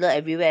spirit pillar,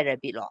 everywhere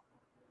rabbit lor.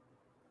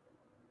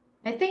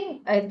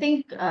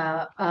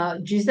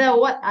 Giselle,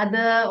 what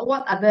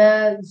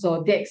other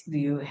zodiacs do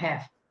you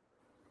have?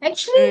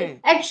 Actually, Mm,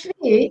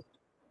 actually,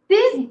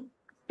 this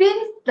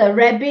since the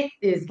rabbit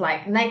is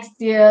like next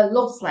year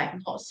looks like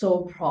not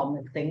so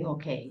promising,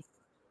 okay.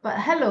 But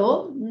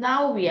hello,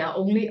 now we are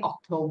only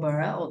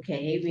October,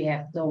 okay. We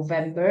have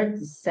November,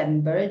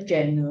 December,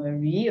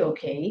 January,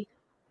 okay.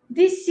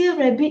 This year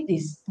rabbit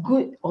is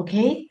good,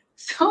 okay.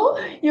 So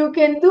you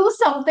can do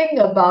something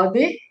about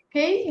it.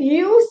 Okay,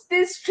 use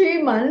these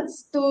 3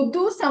 months to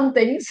do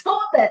something so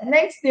that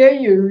next year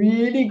you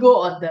really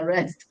go on the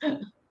rest.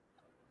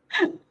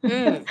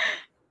 mm.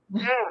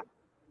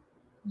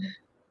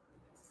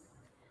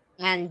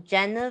 And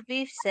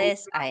Genevieve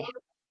says I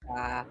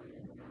have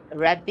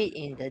rabbit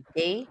in the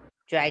day,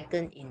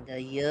 dragon in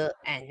the year,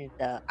 and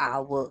the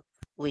hour,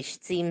 which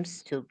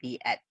seems to be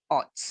at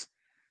odds.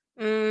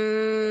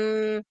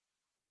 Mm,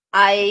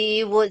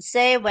 I would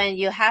say when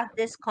you have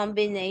this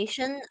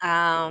combination,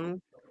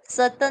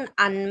 certain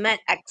unmet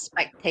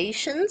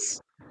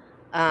expectations,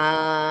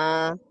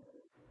 uh,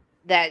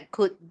 that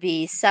could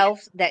be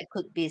self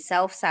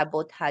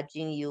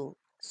sabotaging you.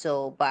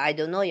 So, but I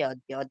don't know your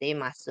day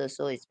master,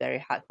 so it's very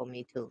hard for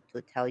me to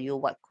tell you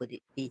what could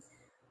it be.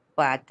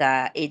 But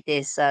it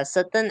is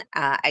certain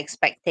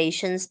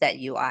expectations that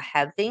you are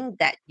having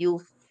that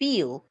you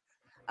feel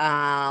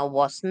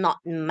was not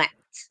met.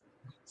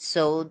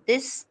 So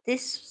this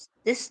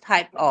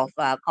type of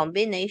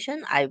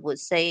combination, I would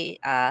say,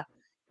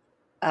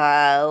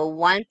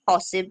 one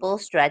possible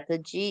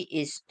strategy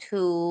is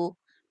to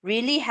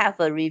really have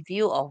a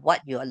review of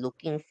what you are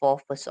looking for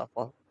first of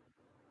all.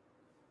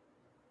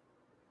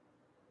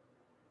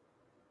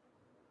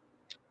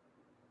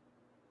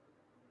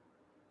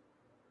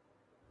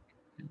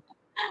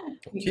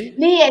 Okay.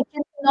 Lee,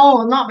 actually,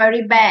 no, not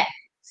very bad.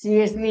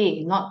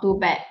 Seriously, not too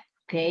bad.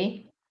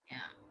 Okay.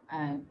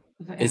 Yeah.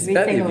 It's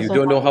bad Everything if you also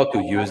don't not know how too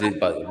to use it,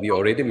 but we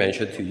already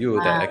mentioned to you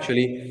that bad.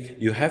 actually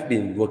you have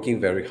been working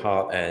very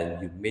hard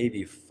and you may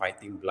be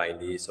fighting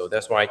blindly. So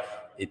that's why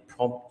it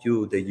prompts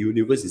you, the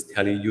universe is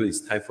telling you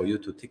it's time for you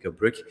to take a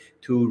break,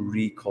 to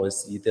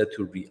reconsider,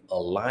 to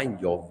realign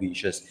your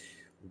visions,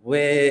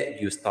 where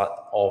you start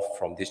off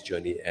from this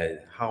journey and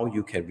how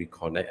you can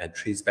reconnect and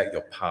trace back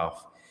your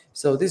path.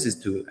 So this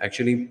is to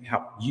actually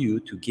help you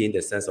to gain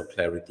the sense of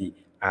clarity.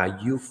 Are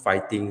you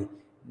fighting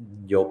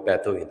your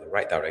battle in the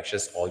right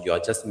directions, or you are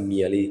just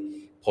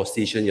merely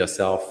position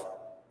yourself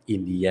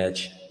in the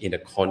edge, in the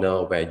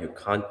corner where you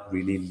can't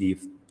really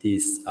leave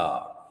this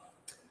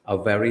a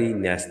very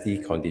nasty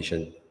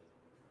condition?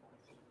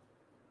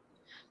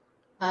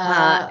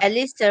 Uh,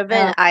 Alice uh,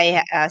 Servant,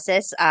 I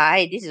says,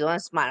 "Hi, this is one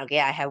smart. Okay,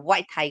 I have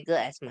White Tiger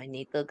as my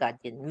natal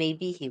guardian.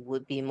 Maybe he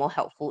would be more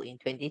helpful in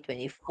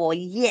 2024.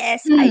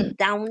 Yes, I mm,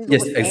 Yes,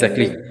 download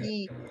exactly.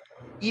 energy,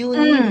 mm,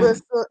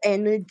 universal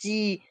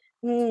energy.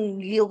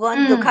 You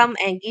want to mm. come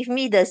and give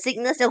me the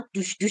signal? So,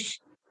 dush, dush.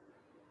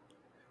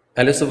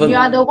 You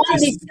are the Elizabeth, one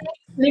please.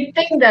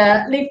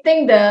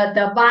 lifting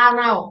the bar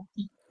now.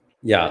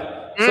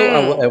 Yeah. So I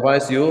will Mm,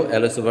 advise you,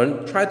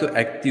 Elizabeth, try to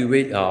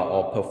activate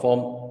or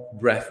perform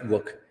breath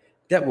work.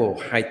 That will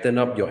heighten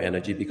up your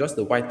energy because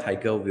the white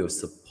tiger will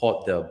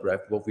support the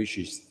breath work, which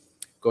is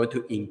going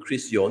to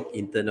increase your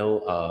internal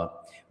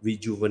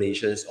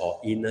rejuvenations or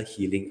inner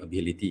healing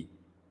ability.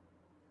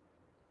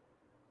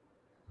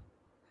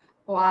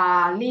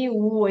 Wow, Lee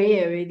Wu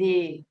Wei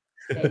already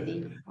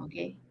steady.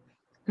 Okay.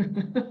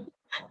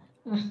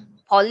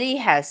 Polly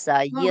has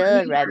a Oh,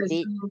 year you rabbit,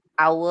 guys.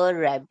 hour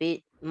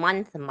rabbit,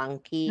 month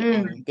monkey, Mm.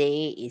 and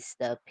day is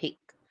the pig.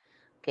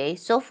 Okay,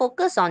 so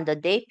focus on the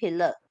day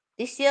pillar.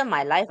 This year,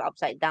 my life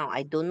upside down.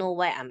 I don't know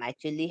where I'm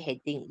actually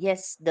heading.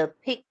 Yes, the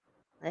pig.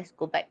 Let's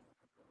go back.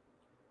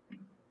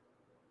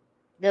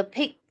 The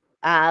pig,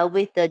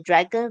 with the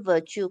dragon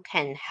virtue,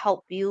 can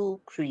help you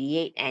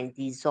create and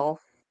dissolve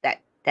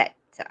that that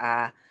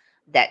uh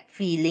that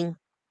feeling.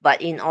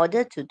 But in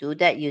order to do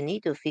that, you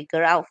need to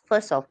figure out,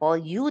 first of all,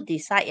 you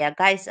decide. Yeah,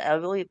 guys,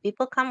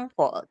 people come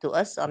to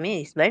us. I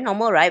mean, it's very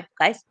normal, right,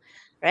 guys?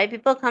 Right?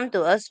 People come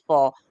to us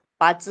for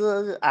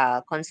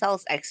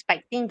consults,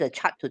 expecting the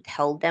chart to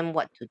tell them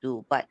what to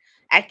do. But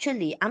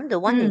actually, I'm the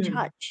one in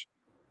charge.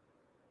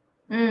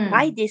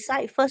 I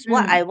decide first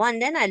what I want,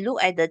 then I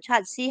look at the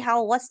chart, see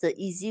what's the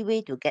easy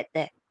way to get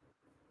there.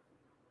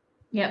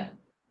 Yep.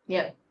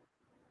 Yep.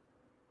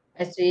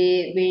 As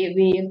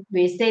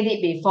we said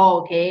it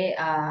before, okay,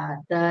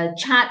 the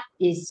chart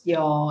is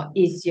your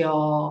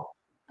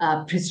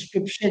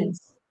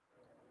prescriptions.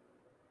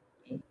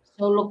 Okay.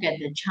 So look at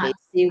the chart,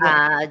 see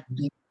what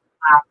you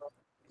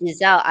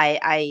Giselle,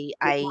 I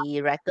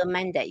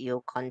recommend that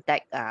you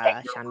contact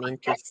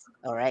Charmaine, please.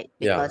 All right,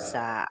 because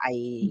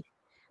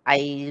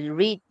I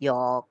read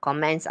your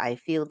comments. I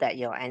feel that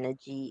your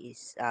energy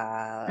is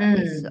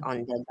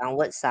on the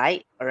downward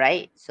side. All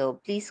right,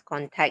 so please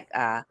contact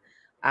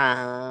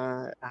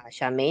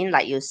Charmaine.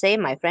 Like you say,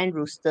 my friend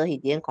Rooster, he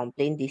didn't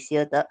complain this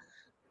year.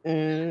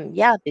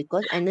 Yeah,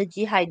 because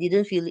energy high,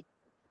 didn't feel it.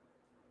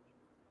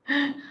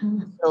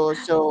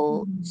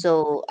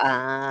 So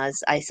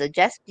I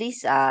suggest,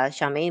 please,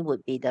 Charmaine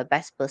would be the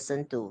best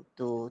person to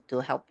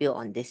help you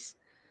on this.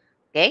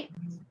 Okay.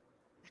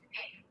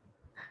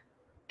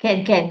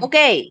 can.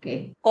 Okay.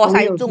 Okay. 過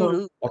晒 also. 鐘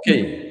了。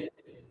 Okay,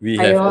 we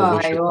have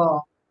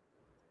overshoot.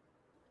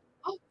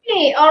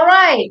 Okay, all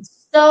right.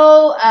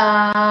 So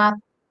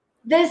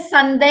this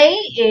Sunday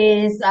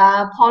is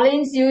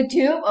Pauline's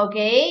YouTube,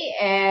 okay,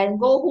 and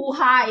go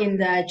hoo-ha in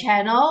the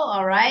channel,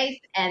 all right,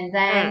 and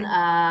then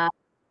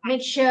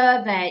make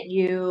sure that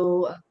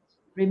you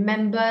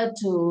remember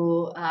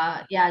to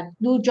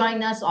do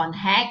join us on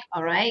Hack,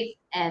 all right,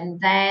 and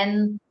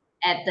then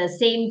at the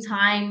same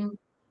time,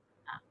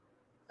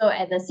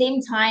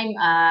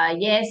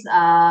 yes,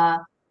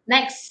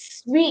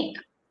 next week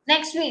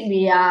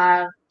we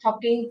are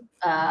talking.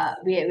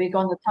 We're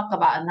going to talk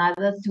about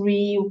another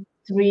three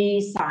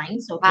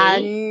signs.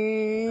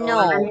 Okay.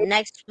 No,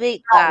 next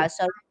week.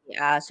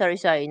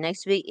 Sorry.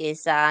 Next week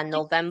is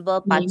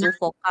November 八字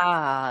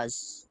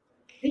forecast.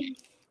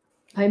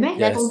 係咩？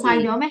 Yes. 咁快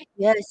咗咩？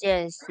 Yes.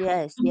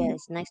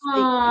 Next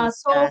week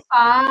is So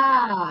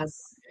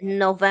fast.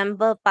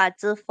 November 八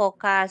字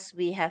forecast.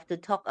 We have to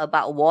talk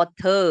about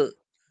water.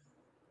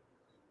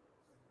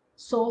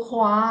 So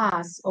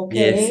fast. Okay.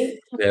 Yes,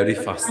 very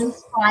fast. Time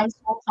flies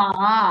so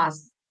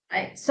fast.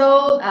 Right.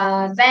 So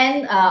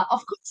then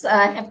of course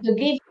I have to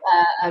give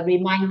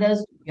reminders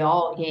to you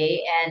all,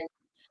 okay? And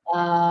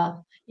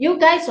you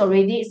guys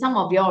some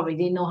of you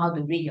already know how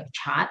to read your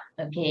chart,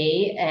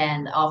 okay?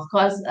 And of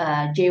course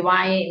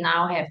JY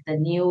now have the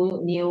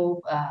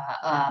new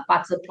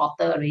Buzzer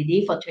plotter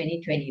already for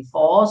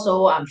 2024.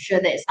 So I'm sure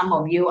that some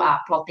of you are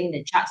plotting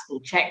the charts to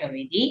check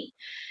already.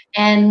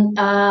 And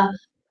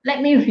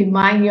let me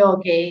remind you,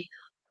 okay,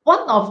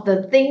 one of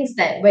the things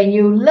that when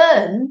you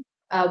learn,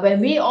 when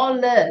we all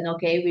learn,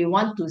 okay, we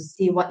want to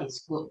see what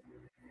is good,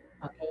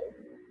 okay.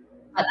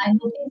 But I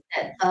noticed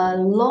that a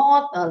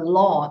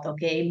lot,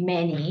 okay,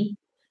 many,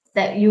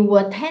 that you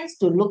will tend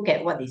to look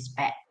at what is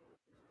bad.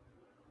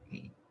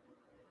 Okay.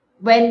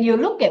 When you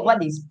look at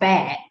what is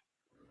bad,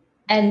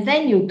 and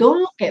then you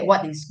don't look at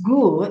what is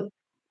good,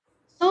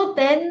 so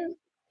then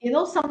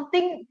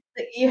something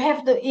you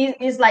have to.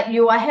 It's like if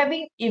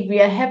we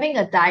are having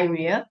a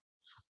diarrhea,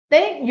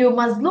 then you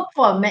must look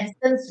for a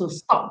medicine to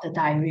stop the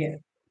diarrhea,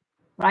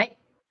 right?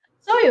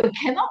 So you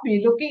cannot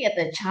be looking at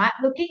the chart,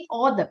 looking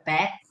all the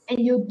bad, and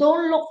you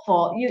don't look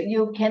for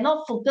you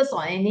cannot focus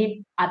on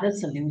any other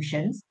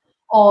solutions.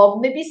 Or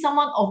maybe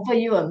someone offer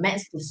you a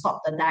meds to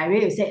stop the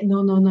diarrhea. You say,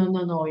 no,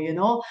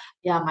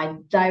 my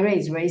diarrhea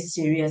is very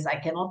serious. I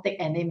cannot take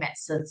any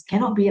medicines.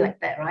 Cannot be like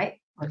that, right?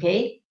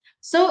 Okay.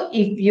 So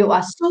if you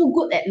are so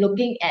good at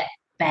looking at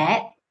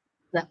bad,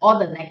 all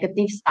the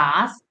negative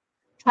stars,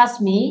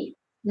 trust me,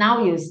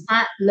 now you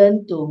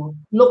learn to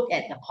look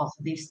at the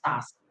positive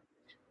stars.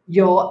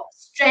 Your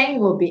strength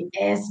will be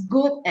as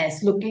good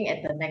as looking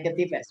at the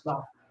negative as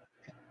well.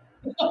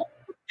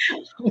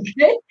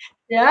 Okay.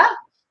 Yeah.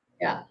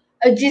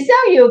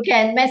 Giselle, you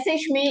can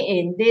message me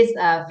in this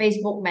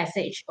Facebook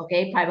message,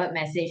 okay, private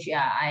message.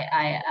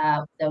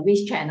 Yeah, the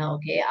Wish channel,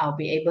 okay, I'll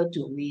be able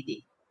to read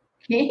it.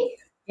 Okay.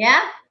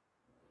 Yeah.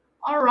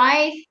 All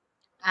right.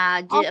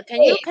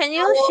 Can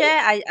you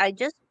share? I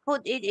just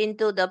put it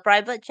into the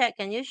private chat.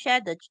 Can you share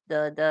the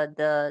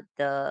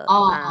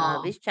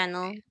Wish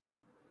channel?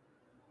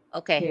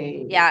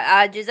 Okay.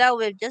 Yeah. Giselle,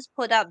 we've just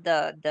put up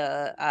the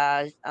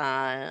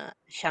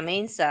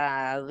Charmaine's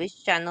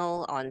Wish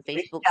channel on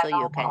Facebook, so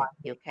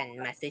you can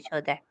message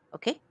her there.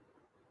 Okay.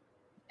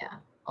 Yeah.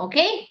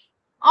 Okay.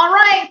 All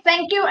right.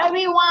 Thank you,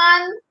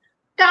 everyone.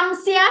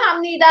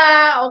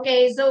 감사합니다.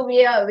 Okay. So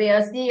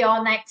we'll see you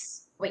all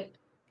next week.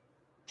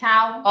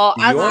 Ciao. Oh,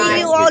 See you I'll all see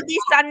next you all week.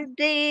 this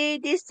Sunday.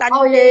 This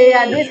Oh Sunday.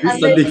 yeah. This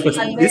Sunday first.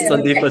 This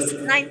Sunday okay. first.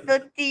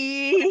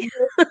 9:30.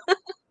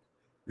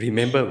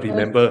 Remember.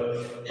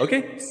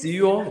 Okay, see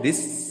you all this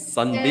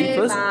Sunday Okay,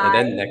 first, and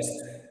bye. then next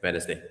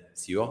Wednesday.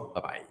 See you all.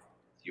 Bye bye.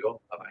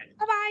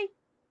 Bye bye.